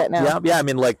curious about it now. Yeah. I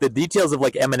mean, like the details of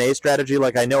like M&A strategy,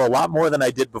 like I know a lot more than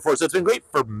I did before. So it's been great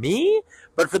for me,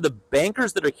 but for the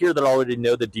bankers that are here that already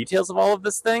know the details of all of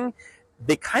this thing,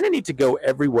 they kind of need to go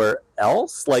everywhere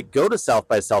else. Like go to South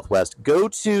by Southwest, go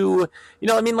to,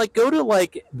 go to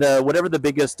like whatever the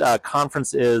biggest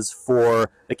conference is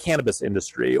for the cannabis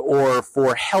industry or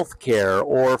for healthcare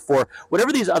or for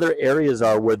whatever these other areas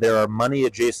are where there are money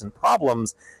adjacent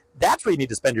problems. That's where you need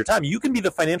to spend your time. You can be the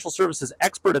financial services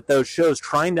expert at those shows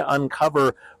trying to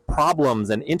uncover problems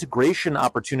and integration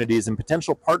opportunities and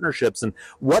potential partnerships and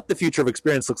what the future of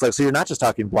experience looks like. So you're not just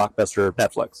talking Blockbuster or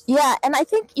Netflix. Yeah, and I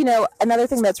think, another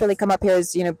thing that's really come up here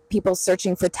is, people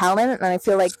searching for talent. And I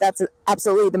feel like that's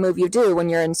absolutely the move you do when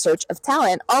you're in search of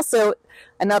talent. Also,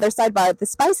 another sidebar, the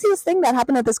spiciest thing that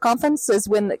happened at this conference is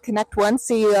when the Connect One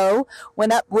CEO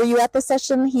went up. Were you at the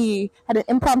session? He had an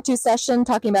impromptu session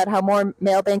talking about how more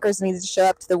male bankers needed to show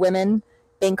up to the women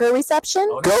banker reception.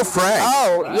 Go Frank.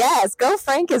 Oh, yes. Go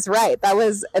Frank is right. That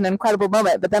was an incredible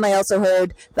moment. But then I also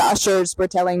heard the ushers were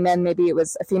telling men maybe it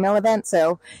was a female event.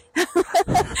 So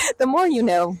the more you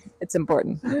know, it's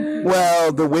important.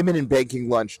 Well, the women in banking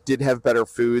lunch did have better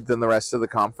food than the rest of the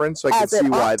conference. So I can see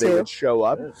why they would show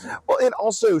up. Well, and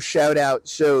also shout out.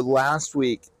 So last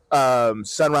week,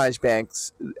 Sunrise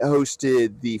Banks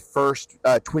hosted the first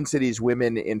Twin Cities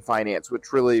Women in Finance,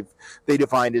 which really they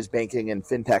defined as banking and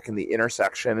fintech in the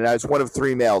intersection. And I was one of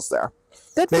 3 males there.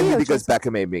 Good for Maybe you, because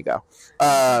Becca made me go.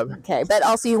 Okay, but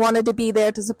also you wanted to be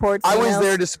there to support females. I was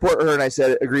there to support her, and I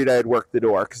agreed I'd work the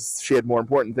door because she had more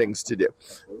important things to do.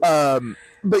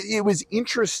 But it was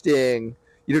interesting,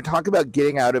 talk about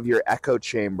getting out of your echo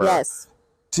chamber. Yes.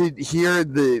 To hear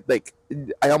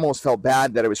I almost felt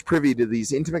bad that I was privy to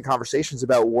these intimate conversations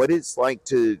about what it's like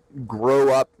to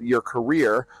grow up your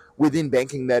career within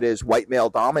banking that is white male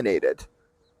dominated,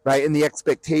 right? And the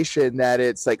expectation that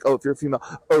it's like, oh, if you're a female,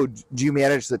 oh, do you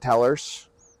manage the tellers?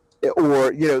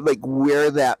 Or, where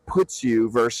that puts you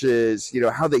versus,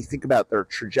 how they think about their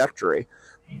trajectory.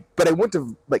 But I went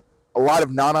to a lot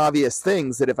of non-obvious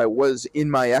things that if I was in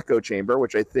my echo chamber,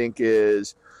 which I think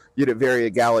is, very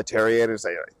egalitarian. As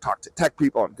I talk to tech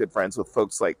people, I'm good friends with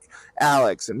folks like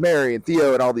Alex and Mary and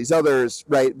Theo and all these others,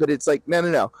 right? But it's like,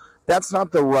 no. That's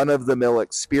not the run-of-the-mill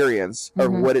experience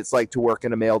of what it's like to work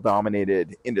in a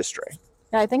male-dominated industry.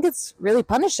 Yeah, I think it's really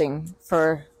punishing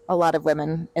for a lot of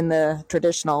women in the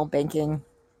traditional banking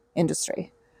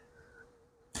industry.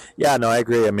 Yeah, no, I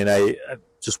agree. I mean, I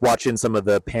just watching some of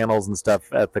the panels and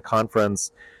stuff at the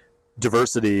conference,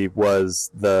 diversity was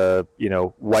the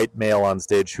white male on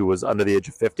stage who was under the age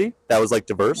of 50. That was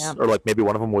diverse, or maybe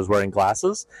one of them was wearing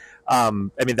glasses. I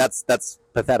mean, that's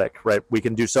pathetic, right? We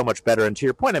can do so much better. And to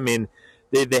your point, I mean,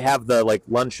 they have the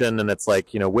luncheon, and it's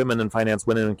women in finance,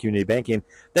 women in community banking.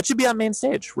 That should be on main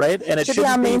stage, right? And it should be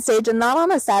on main stage and not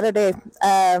on a Saturday.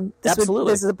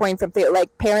 Absolutely. This is a point from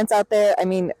parents out there. I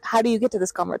mean, how do you get to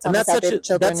this conference on a Saturday?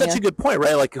 That's such a good point,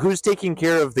 right? Who's taking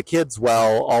care of the kids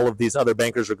while all of these other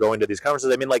bankers are going to these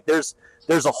conferences? I mean, there's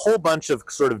a whole bunch of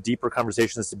sort of deeper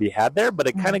conversations to be had there, but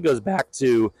it kind of goes back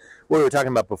to what we were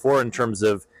talking about before in terms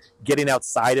of getting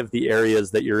outside of the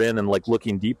areas that you're in and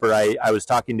looking deeper. I was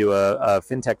talking to a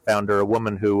fintech founder, a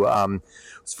woman who was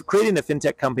creating a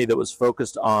fintech company that was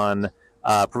focused on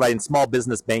providing small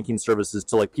business banking services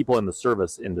to people in the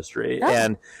service industry. Oh.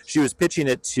 And she was pitching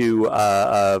it to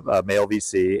a male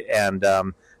VC, and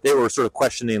they were sort of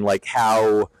questioning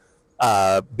how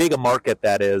big a market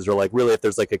that is, or really if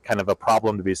there's a kind of a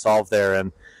problem to be solved there.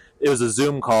 And it was a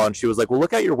Zoom call, and she was like, well,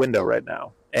 look out your window right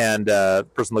now. And the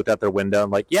person looked out their window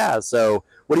and like, yeah, so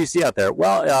what do you see out there?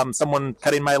 Well, someone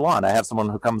cutting my lawn. I have someone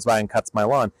who comes by and cuts my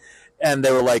lawn. And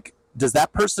they were like, does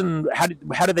that person, how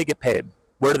do they get paid?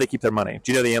 Where do they keep their money?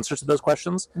 Do you know the answers to those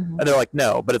questions? Mm-hmm. And they're like,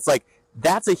 no. But it's like,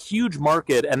 that's a huge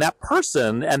market. And that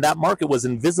person and that market was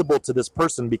invisible to this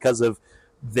person because of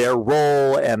their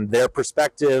role and their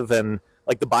perspective and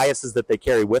like the biases that they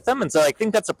carry with them. And so I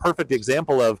think that's a perfect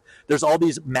example of there's all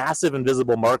these massive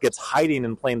invisible markets hiding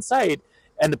in plain sight.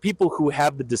 And the people who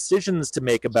have the decisions to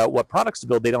make about what products to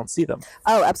build, they don't see them.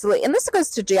 Oh, absolutely. And this goes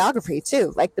to geography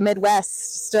too. Like the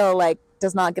Midwest still like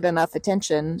does not get enough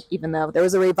attention, even though there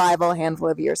was a revival a handful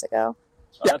of years ago.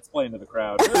 Oh, yeah. That's playing to the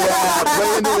crowd. Yeah,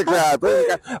 playing to the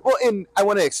crowd. Well, and I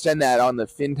want to extend that on the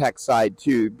fintech side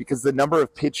too, because the number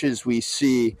of pitches we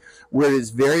see where it is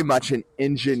very much an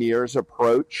engineer's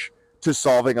approach to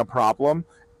solving a problem.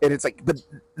 And it's like, but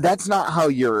that's not how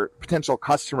your potential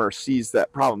customer sees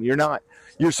that problem.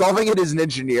 You're solving it as an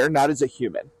engineer, not as a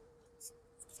human.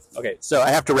 Okay, so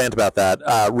I have to rant about that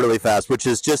really fast, which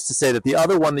is just to say that the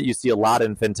other one that you see a lot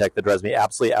in fintech that drives me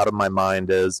absolutely out of my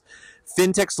mind is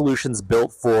fintech solutions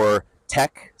built for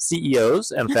tech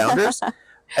CEOs and founders.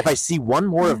 If I see one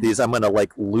more of these, I'm going to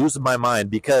like lose my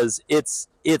mind because it's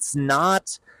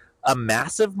not a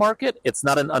massive market. It's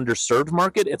not an underserved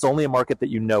market. It's only a market that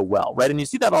you know well, right? And you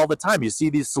see that all the time. You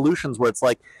see these solutions where it's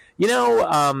like,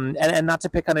 and not to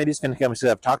pick on any of these fintech companies,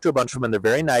 I've talked to a bunch of them and they're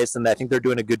very nice and I think they're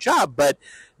doing a good job, but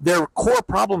their core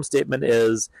problem statement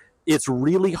is it's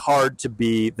really hard to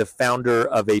be the founder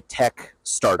of a tech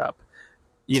startup.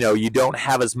 You don't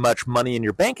have as much money in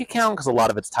your bank account because a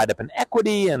lot of it's tied up in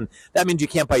equity, and that means you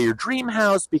can't buy your dream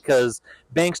house because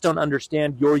banks don't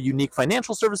understand your unique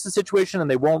financial services situation and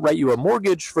they won't write you a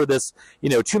mortgage for this,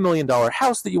 $2 million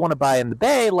house that you want to buy in the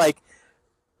Bay. Like,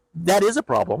 that is a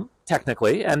problem,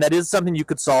 technically, and that is something you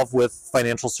could solve with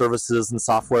financial services and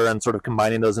software and sort of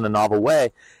combining those in a novel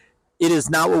way. It is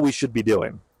not what we should be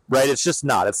doing, right? It's just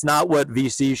not. It's not what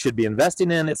VC should be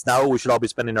investing in. It's not what we should all be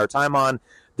spending our time on.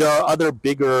 There are other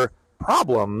bigger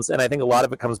problems, and I think a lot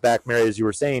of it comes back, Mary, as you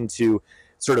were saying, to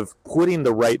sort of putting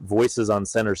the right voices on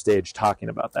center stage talking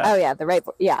about that. Oh,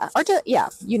 yeah,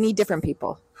 you need different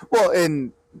people. Well,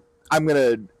 and I'm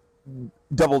going to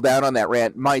double down on that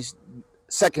rant. My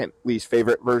second least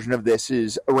favorite version of this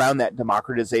is around that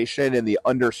democratization and the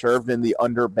underserved and the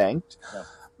underbanked. Yeah.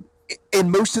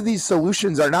 And most of these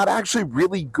solutions are not actually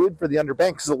really good for the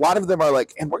underbanked because a lot of them are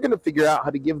like, and we're going to figure out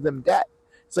how to give them debt.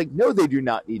 It's like, no, they do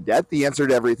not need debt. The answer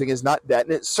to everything is not debt,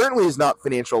 and it certainly is not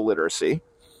financial literacy.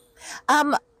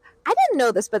 I didn't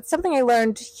know this, but something I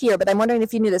learned here, but I'm wondering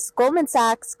if you knew this. Goldman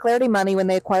Sachs, Clarity Money, when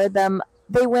they acquired them,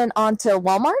 they went on to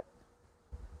Walmart?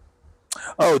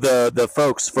 Oh, the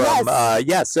folks from,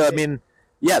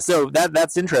 so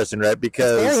that's interesting, right?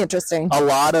 Because very interesting. A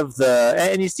lot of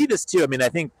and you see this too, I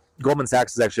think Goldman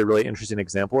Sachs is actually a really interesting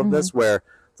example of this, where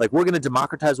it's like, we're going to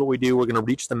democratize what we do. We're going to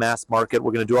reach the mass market.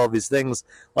 We're going to do all these things.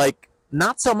 Like,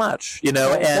 not so much, and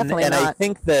I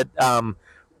think that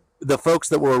the folks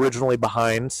that were originally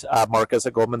behind Marcus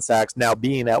at Goldman Sachs now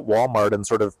being at Walmart and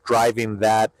sort of driving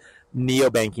that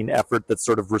neobanking effort that's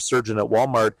sort of resurgent at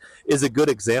Walmart is a good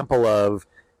example of,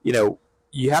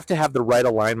 you have to have the right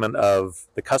alignment of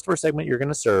the customer segment you're going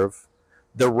to serve,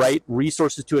 the right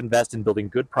resources to invest in building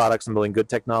good products and building good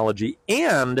technology,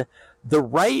 and the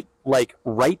right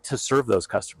to serve those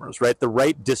customers, right? The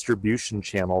right distribution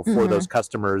channel for those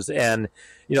customers. And,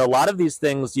 a lot of these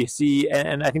things you see,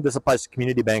 and I think this applies to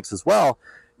community banks as well,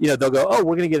 they'll go, oh,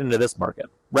 we're going to get into this market,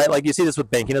 right? Like you see this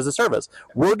with banking as a service.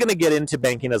 We're going to get into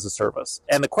banking as a service.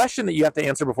 And the question that you have to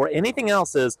answer before anything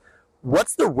else is,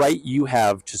 what's the right you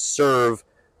have to serve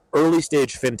early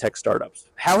stage fintech startups?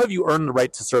 How have you earned the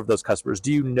right to serve those customers?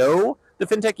 Do you know the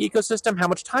fintech ecosystem? How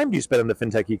much time do you spend in the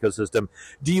fintech ecosystem?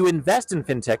 Do you invest in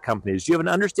fintech companies? Do you have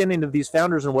an understanding of these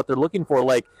founders and what they're looking for?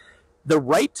 Like, the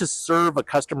right to serve a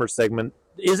customer segment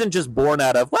isn't just born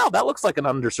out of, well, that looks like an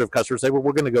underserved customer segment,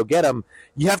 we're going to go get them.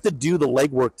 You have to do the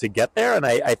legwork to get there, and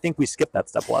I think we skip that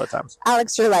step a lot of times.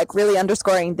 Alex, you're like really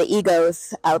underscoring the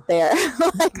egos out there.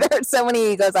 Like, there are so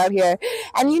many egos out here,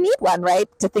 and you need one, right,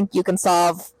 to think you can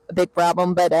solve a big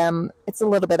problem, but it's a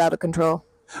little bit out of control.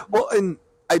 Well, and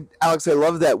Alex, I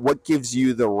love that. What gives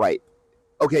you the right?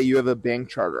 Okay, you have a bank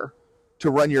charter to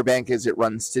run your bank as it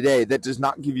runs today. That does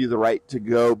not give you the right to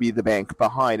go be the bank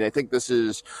behind. I think this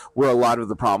is where a lot of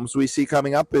the problems we see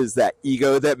coming up is that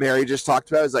ego that Mary just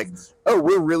talked about. Is like, oh,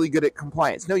 we're really good at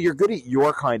compliance. No, you're good at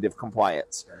your kind of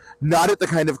compliance, not at the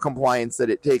kind of compliance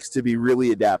that it takes to be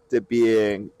really adept at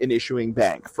being an issuing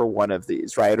bank for one of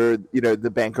these, right? Or,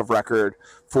 the bank of record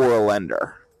for a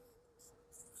lender.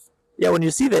 Yeah, when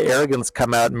you see the arrogance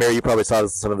come out, Mary, you probably saw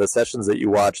this in some of the sessions that you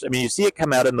watched. I mean, you see it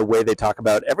come out in the way they talk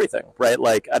about everything, right?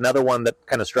 Like another one that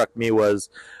kind of struck me was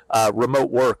remote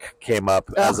work came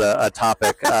up as a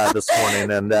topic this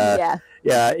morning, and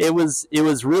yeah, it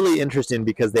was really interesting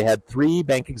because they had 3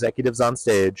 bank executives on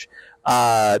stage.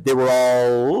 They were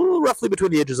all roughly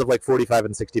between the ages of like 45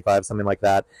 and 65, something like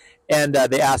that, and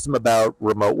they asked them about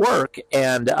remote work,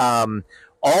 and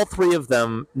all 3 of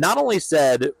them not only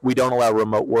said we don't allow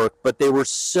remote work, but they were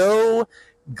so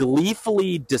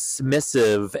gleefully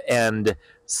dismissive and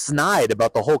snide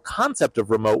about the whole concept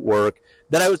of remote work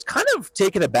that I was kind of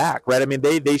taken aback, right? I mean,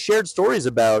 they shared stories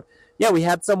about, yeah, we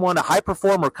had someone, a high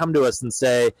performer, come to us and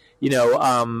say,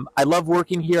 I love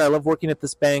working here. I love working at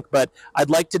this bank, but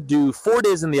I'd like to do 4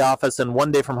 days in the office and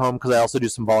 1 day from home because I also do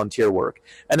some volunteer work.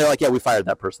 And they're like, yeah, we fired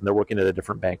that person. They're working at a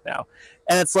different bank now.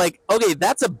 And it's like, okay,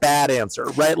 that's a bad answer,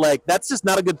 right? Like, that's just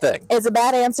not a good thing. It's a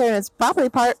bad answer, and it's probably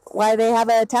part why they have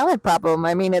a talent problem.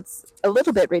 I mean, it's a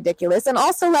little bit ridiculous. And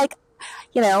also, like,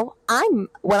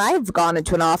 when I've gone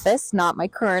into an office, not my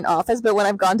current office, but when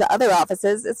I've gone to other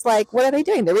offices, it's like, what are they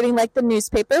doing? They're reading like the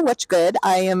newspaper, which good.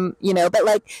 I am, but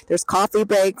like there's coffee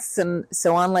breaks and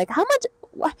so on. Like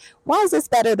why is this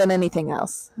better than anything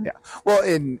else? Yeah. Well,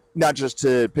 and not just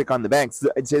to pick on the banks,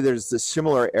 I'd say there's this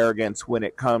similar arrogance when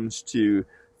it comes to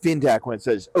fintech when it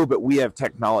says, oh, but we have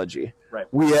technology. Right.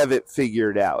 We have it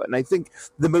figured out. And I think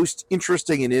the most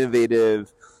interesting and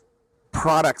innovative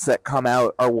products that come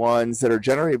out are ones that are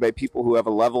generated by people who have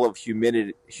a level of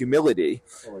humility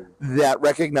that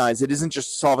recognize it isn't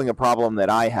just solving a problem that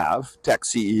I have, tech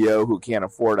CEO who can't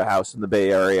afford a house in the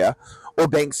Bay Area, or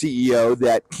bank CEO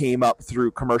that came up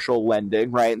through commercial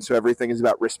lending, right? And so everything is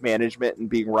about risk management and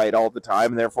being right all the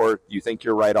time, and therefore you think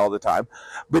you're right all the time.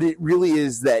 But it really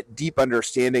is that deep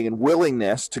understanding and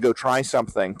willingness to go try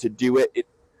something, to do it,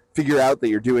 figure out that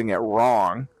you're doing it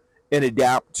wrong, and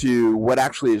adapt to what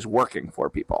actually is working for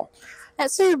people. And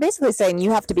so you're basically saying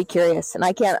you have to be curious, and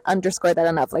I can't underscore that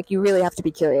enough. Like, you really have to be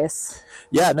curious.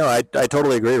 Yeah, no, I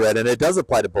totally agree, right? And it does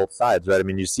apply to both sides, right? I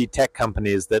mean, you see tech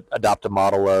companies that adopt a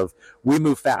model of we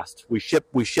move fast, we ship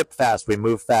fast, we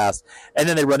move fast, and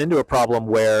then they run into a problem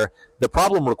where the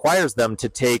problem requires them to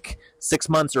take 6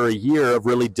 months or a year of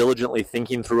really diligently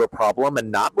thinking through a problem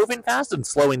and not moving fast and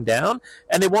slowing down,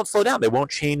 and they won't slow down. They won't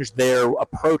change their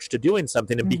approach to doing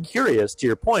something and be curious, to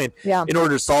your point, in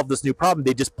order to solve this new problem.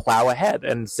 They just plow ahead.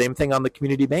 And same thing on the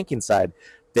community banking side.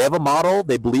 They have a model,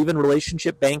 they believe in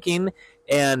relationship banking,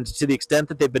 and to the extent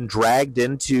that they've been dragged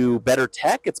into better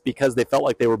tech, it's because they felt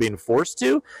like they were being forced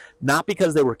to, not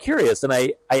because they were curious. And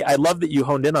I love that you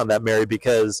honed in on that, Mary,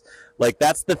 because like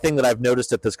that's the thing that I've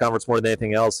noticed at this conference more than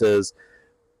anything else is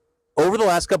over the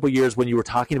last couple of years when you were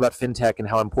talking about fintech and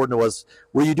how important it was,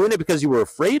 were you doing it because you were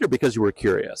afraid or because you were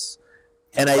curious?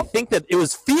 And I think that it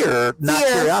was fear, not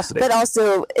curiosity. But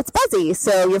also, it's buzzy,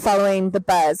 so you're following the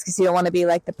buzz because you don't want to be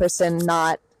like the person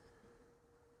not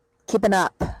keeping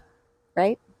up,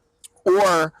 right?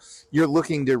 Or you're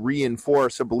looking to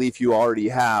reinforce a belief you already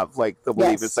have, like the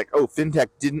belief it's like, oh, fintech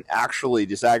didn't actually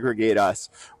disaggregate us.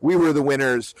 We were the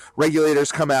winners.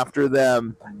 Regulators come after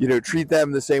them, treat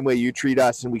them the same way you treat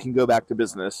us, and we can go back to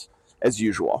business as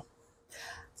usual.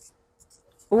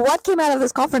 What came out of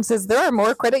this conference is there are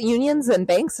more credit unions than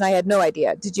banks, and I had no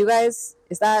idea. Did you guys,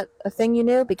 is that a thing you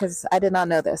knew? Because I did not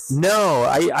know this. No,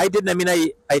 I didn't. I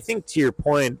mean, I think to your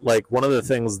point, like one of the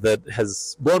things that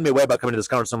has blown me away about coming to this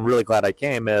conference, I'm really glad I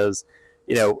came, is,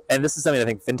 and this is something I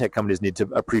think fintech companies need to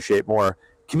appreciate more.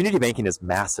 Community banking is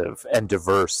massive and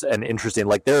diverse and interesting.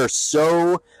 Like there are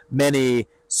so many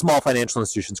small financial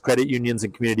institutions, credit unions,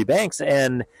 and community banks,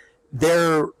 and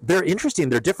they're interesting.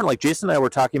 They're different. Like Jason and I were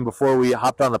talking before we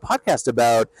hopped on the podcast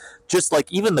about just like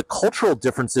even the cultural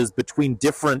differences between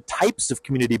different types of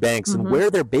community banks and where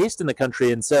they're based in the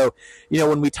country. And so,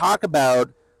 when we talk about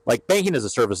like banking as a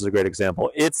service is a great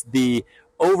example. It's the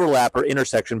overlap or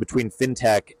intersection between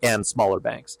fintech and smaller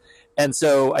banks. And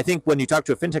so I think when you talk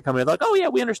to a fintech company, they're like, oh, yeah,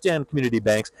 we understand community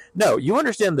banks. No, you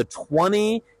understand the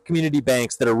 20 community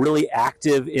banks that are really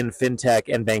active in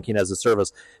fintech and banking as a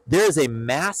service. There is a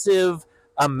massive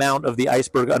amount of the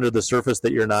iceberg under the surface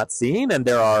that you're not seeing, and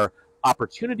there are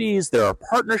opportunities, there are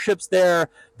partnerships there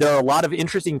are a lot of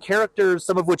interesting characters,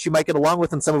 some of which you might get along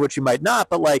with and some of which you might not,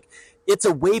 but like it's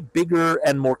a way bigger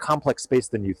and more complex space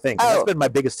than you think. That's been my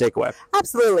biggest takeaway.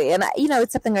 Absolutely. And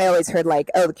it's something I always heard, like,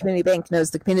 oh, the community bank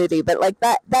knows the community, but like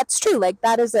that's true. Like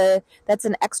that's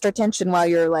an extra tension while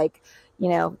you're like,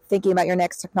 thinking about your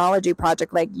next technology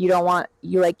project. Like you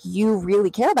really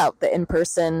care about the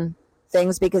in-person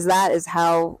things because that is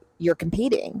how you're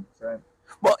competing. Right.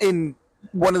 Well,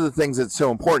 one of the things that's so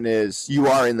important is you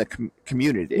are in the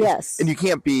community. Yes. And you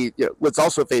can't be, let's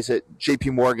also face it,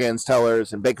 JP Morgan's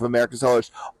tellers and Bank of America's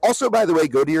tellers. Also, by the way,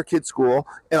 go to your kid's school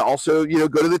and also,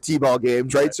 go to the T-ball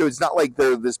games, right? So it's not like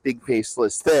they're this big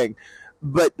faceless thing.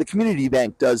 But the community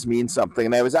bank does mean something.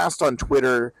 And I was asked on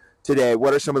Twitter today,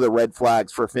 what are some of the red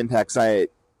flags for fintechs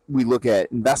we look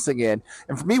at investing in?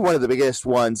 And for me, one of the biggest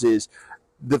ones is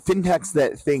the fintechs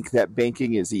that think that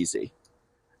banking is easy.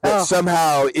 That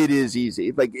somehow it is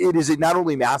easy. Like, it is not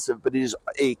only massive, but it is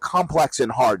a complex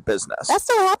and hard business. That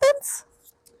still happens?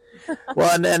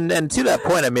 Well, and to that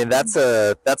point, I mean, that's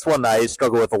one I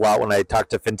struggle with a lot when I talk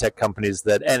to fintech companies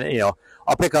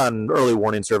I'll pick on early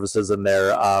warning services and their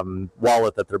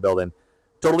wallet that they're building.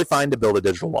 Totally fine to build a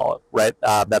digital wallet, right?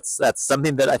 That's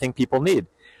something that I think people need.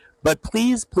 But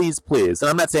please, please, please, and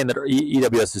I'm not saying that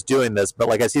EWS is doing this, but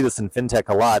like I see this in fintech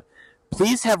a lot,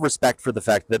 please have respect for the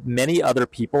fact that many other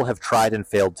people have tried and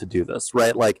failed to do this,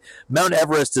 right? Like, Mount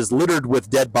Everest is littered with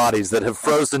dead bodies that have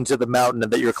frozen to the mountain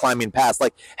and that you're climbing past.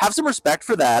 Like, have some respect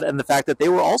for that and the fact that they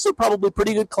were also probably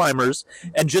pretty good climbers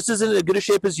and just as in as good a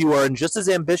shape as you are and just as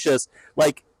ambitious.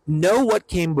 Like, know what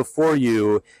came before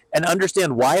you and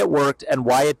understand why it worked and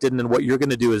why it didn't and what you're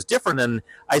going to do is different. And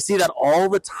I see that all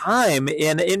the time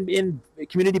in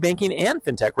community banking and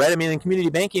fintech, right? I mean, in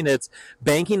community banking, it's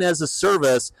banking as a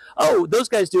service. Oh, those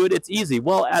guys do it. It's easy.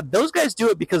 Well, those guys do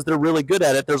it because they're really good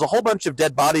at it. There's a whole bunch of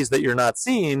dead bodies that you're not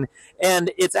seeing.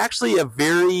 And it's actually a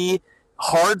very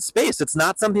hard space. It's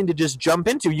not something to just jump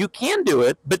into. You can do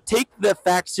it, but take the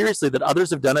fact seriously that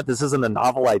others have done it. This isn't a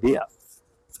novel idea.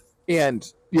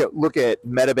 And look at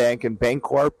MetaBank and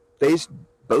Bancorp. They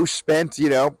both spent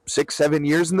 6-7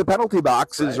 years in the penalty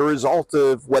box as a result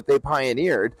of what they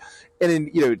pioneered. And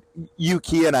then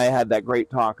Yuki and I had that great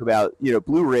talk about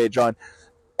Blue Ridge on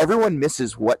everyone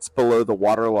misses what's below the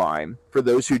waterline for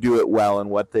those who do it well and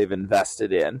what they've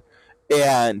invested in.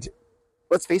 And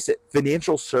let's face it,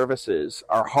 financial services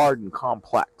are hard and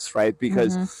complex, right?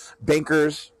 Because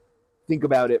bankers think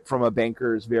about it from a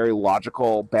banker's very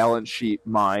logical balance sheet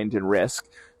mind and risk.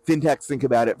 Fintechs think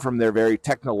about it from their very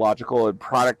technological and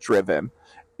product driven.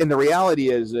 And the reality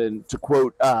is, and to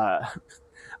quote, I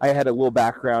had a little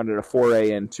background and a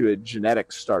foray into a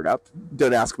genetics startup.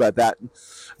 Don't ask about that.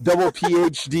 Double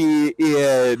PhD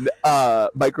in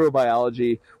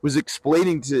microbiology, was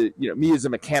explaining to me as a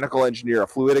mechanical engineer, a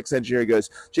fluidics engineer, goes,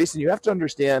 Jason, you have to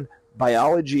understand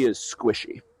biology is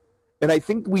squishy. And I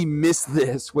think we miss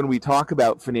this when we talk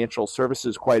about financial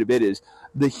services quite a bit, is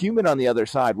the human on the other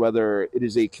side, whether it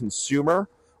is a consumer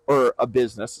or a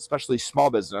business, especially small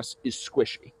business, is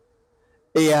squishy.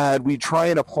 And we try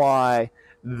and apply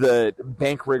the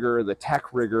bank rigor, the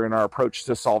tech rigor in our approach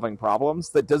to solving problems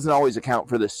that doesn't always account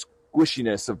for the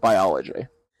squishiness of biology.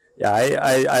 Yeah,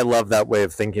 I love that way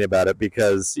of thinking about it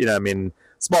because,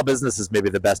 small business is maybe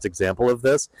the best example of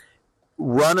this.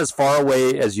 Run as far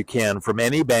away as you can from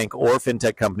any bank or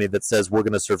fintech company that says we're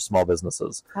going to serve small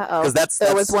businesses. Because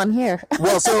there was one here.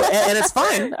 Well, so and it's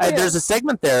fine. There's a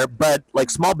segment there, but like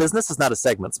small business is not a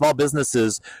segment. Small business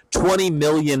is 20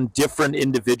 million different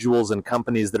individuals and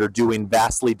companies that are doing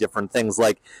vastly different things.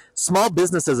 Like, small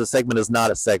business as a segment is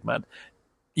not a segment.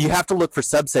 You have to look for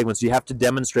subsegments. You have to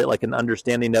demonstrate like an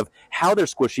understanding of how they're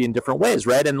squishy in different ways,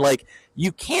 right? And like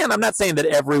I'm not saying that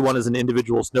everyone is an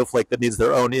individual snowflake that needs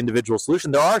their own individual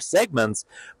solution. There are segments,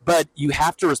 but you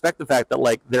have to respect the fact that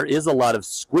like there is a lot of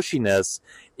squishiness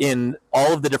in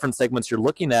all of the different segments you're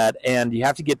looking at. And you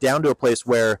have to get down to a place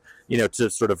where, to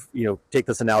sort of, take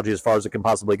this analogy as far as it can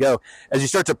possibly go. As you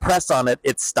start to press on it,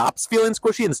 it stops feeling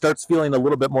squishy and starts feeling a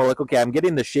little bit more like, okay, I'm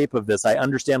getting the shape of this. I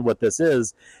understand what this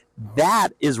is. That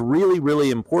is really, really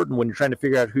important when you're trying to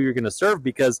figure out who you're going to serve,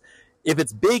 because if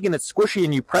it's big and it's squishy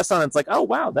and you press on it, it's like, oh,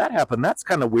 wow, that happened. That's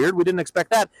kind of weird. We didn't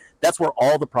expect that. That's where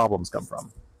all the problems come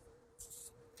from.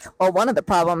 Well, one of the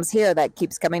problems here that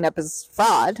keeps coming up is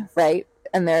fraud, right?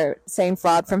 And they're saying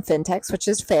fraud from fintechs, which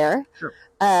is fair. Sure.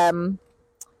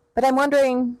 But I'm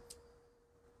wondering,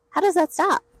 how does that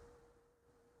stop?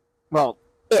 Well,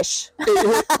 ish.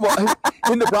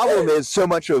 And the problem is so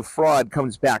much of fraud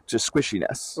comes back to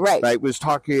squishiness. Right. I was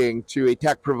talking to a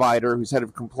tech provider whose head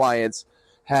of compliance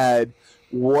had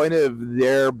one of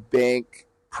their banks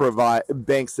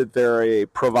that they're a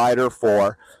provider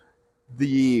for.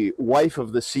 The wife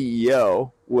of the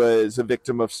CEO was a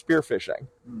victim of spear phishing.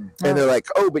 And they're like,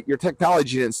 oh, but your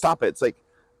technology didn't stop it. It's like,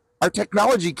 our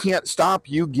technology can't stop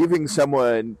you giving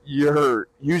someone your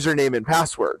username and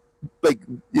password. Like,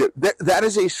 that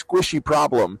is a squishy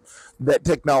problem that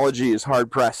technology is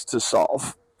hard pressed to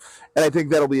solve. And I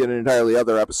think that'll be an entirely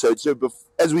other episode. So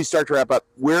as we start to wrap up,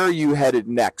 where are you headed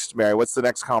next, Mary? What's the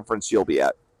next conference you'll be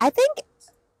at? I think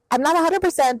I'm not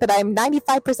 100%, but I'm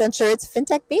 95% sure it's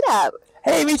FinTech Meetup.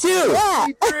 Hey, me too. Yeah.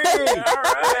 Me too.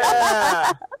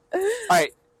 All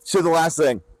right. So the last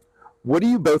thing, what are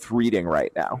you both reading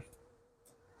right now?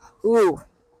 Ooh,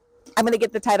 I'm going to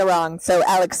get the title wrong. So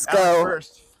Alex, go.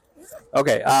 First.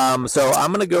 Okay, so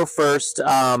I'm going to go first.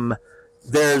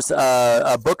 There's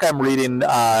a book I'm reading.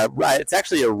 It's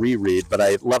actually a reread, but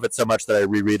I love it so much that I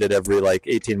reread it every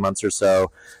 18 months or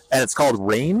so. And it's called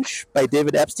Range by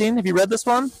David Epstein. Have you read this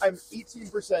one? I'm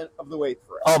 18% of the way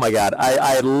through. Oh my God,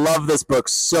 I love this book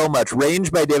so much.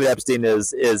 Range by David Epstein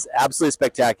is absolutely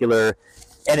spectacular.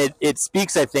 And it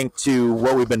speaks, I think, to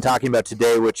what we've been talking about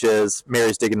today, which is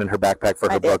Mary's digging in her backpack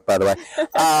for her book, by the way.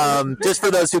 Just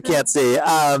for those who can't see.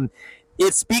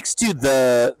 It speaks to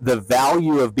the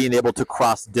value of being able to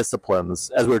cross disciplines,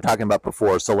 as we were talking about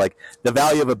before. So, the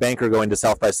value of a banker going to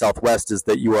South by Southwest is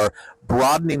that you are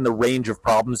broadening the range of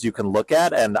problems you can look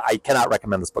at, and I cannot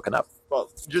recommend this book enough.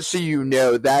 Well, just so you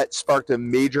know, that sparked a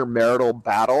major marital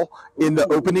battle in the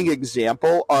opening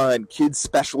example on kids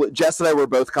special. Jess and I were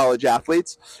both college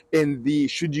athletes in the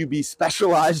should you be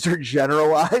specialized or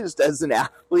generalized as an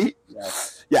athlete?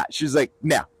 Yes. Yeah, she's like,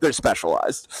 no, they're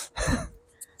specialized.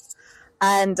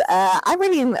 And I'm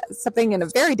reading something in a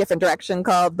very different direction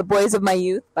called The Boys of My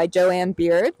Youth by Joanne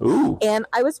Beard. Ooh. And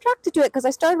I was attracted to it because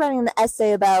I started writing an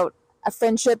essay about a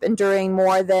friendship enduring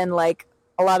more than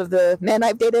a lot of the men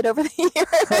I've dated over the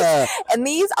years. And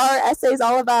these are essays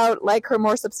all about her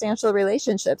more substantial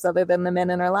relationships other than the men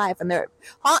in her life. And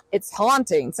it's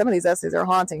haunting. Some of these essays are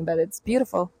haunting, but it's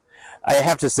beautiful. I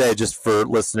have to say, just for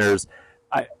listeners,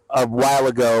 a while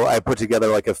ago, I put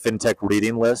together a FinTech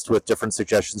reading list with different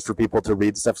suggestions for people to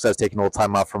read stuff because I was taking a little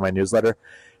time off from my newsletter.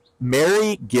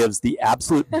 Mary gives the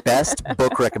absolute best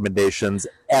book recommendations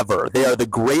ever. They are the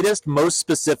greatest, most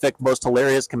specific, most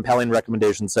hilarious, compelling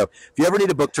recommendations. So if you ever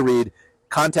need a book to read,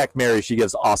 contact Mary. She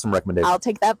gives awesome recommendations. I'll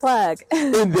take that plug.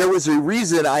 And there was a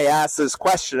reason I asked this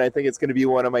question. I think it's going to be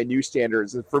one of my new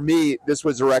standards. And for me, this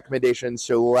was a recommendation.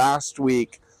 So last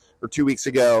week or 2 weeks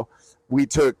ago, we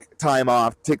took time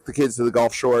off, took the kids to the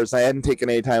Gulf Shores. I hadn't taken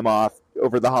any time off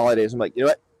over the holidays. I'm like, you know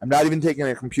what? I'm not even taking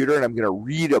a computer, and I'm going to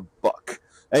read a book.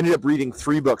 I ended up reading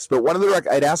 3 books, but one of the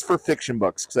I'd asked for fiction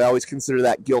books because I always consider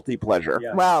that guilty pleasure.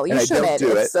 Yeah. Well, you should.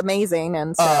 It's amazing,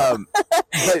 and so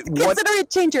but consider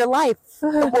it change your life.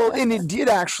 Well, and it did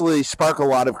actually spark a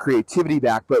lot of creativity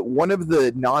back. But one of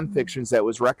the nonfictions that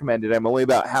was recommended, I'm only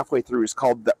about halfway through, is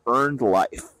called The Earned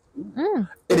Life.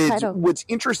 And what's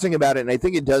interesting about it, and I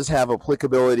think it does have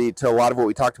applicability to a lot of what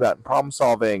we talked about in problem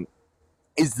solving,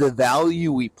 is the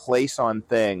value we place on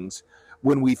things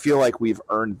when we feel like we've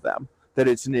earned them. That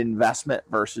it's an investment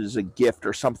versus a gift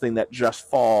or something that just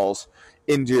falls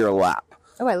into your lap.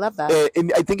 Oh, I love that.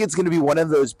 And I think it's going to be one of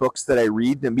those books that I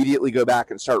read and immediately go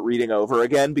back and start reading over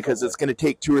again because it's going to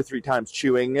take 2 or 3 times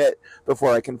chewing it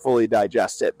before I can fully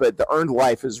digest it. But The Earned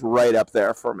Life is right up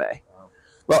there for me.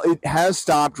 Well, it has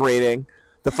stopped raining.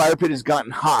 The fire pit has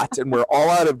gotten hot, and we're all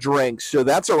out of drinks. So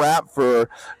that's a wrap for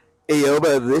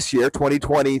AOBA this year,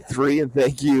 2023. And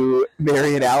thank you,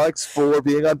 Mary and Alex, for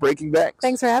being on Breaking Banks.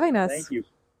 Thanks for having us. Thank you.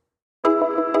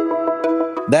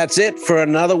 That's it for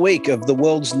another week of the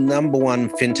world's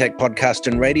 #1 FinTech podcast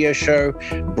and radio show,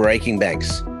 Breaking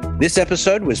Banks. This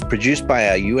episode was produced by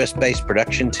our US-based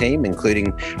production team,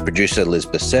 including producer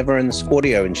Elizabeth Severance,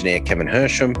 audio engineer Kevin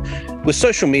Hersham, with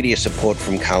social media support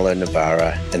from Carlo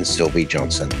Navarra and Sylvie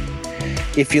Johnson.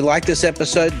 If you like this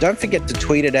episode, don't forget to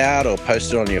tweet it out or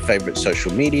post it on your favorite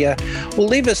social media, or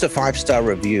leave us a 5-star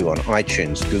review on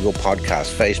iTunes, Google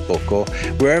Podcasts, Facebook, or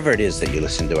wherever it is that you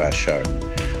listen to our show.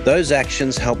 Those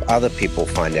actions help other people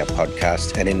find our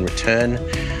podcast, and in return,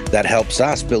 that helps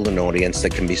us build an audience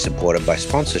that can be supported by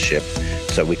sponsorship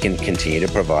so we can continue to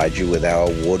provide you with our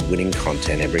award-winning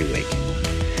content every week.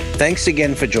 Thanks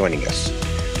again for joining us.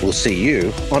 We'll see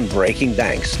you on Breaking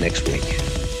Banks next week.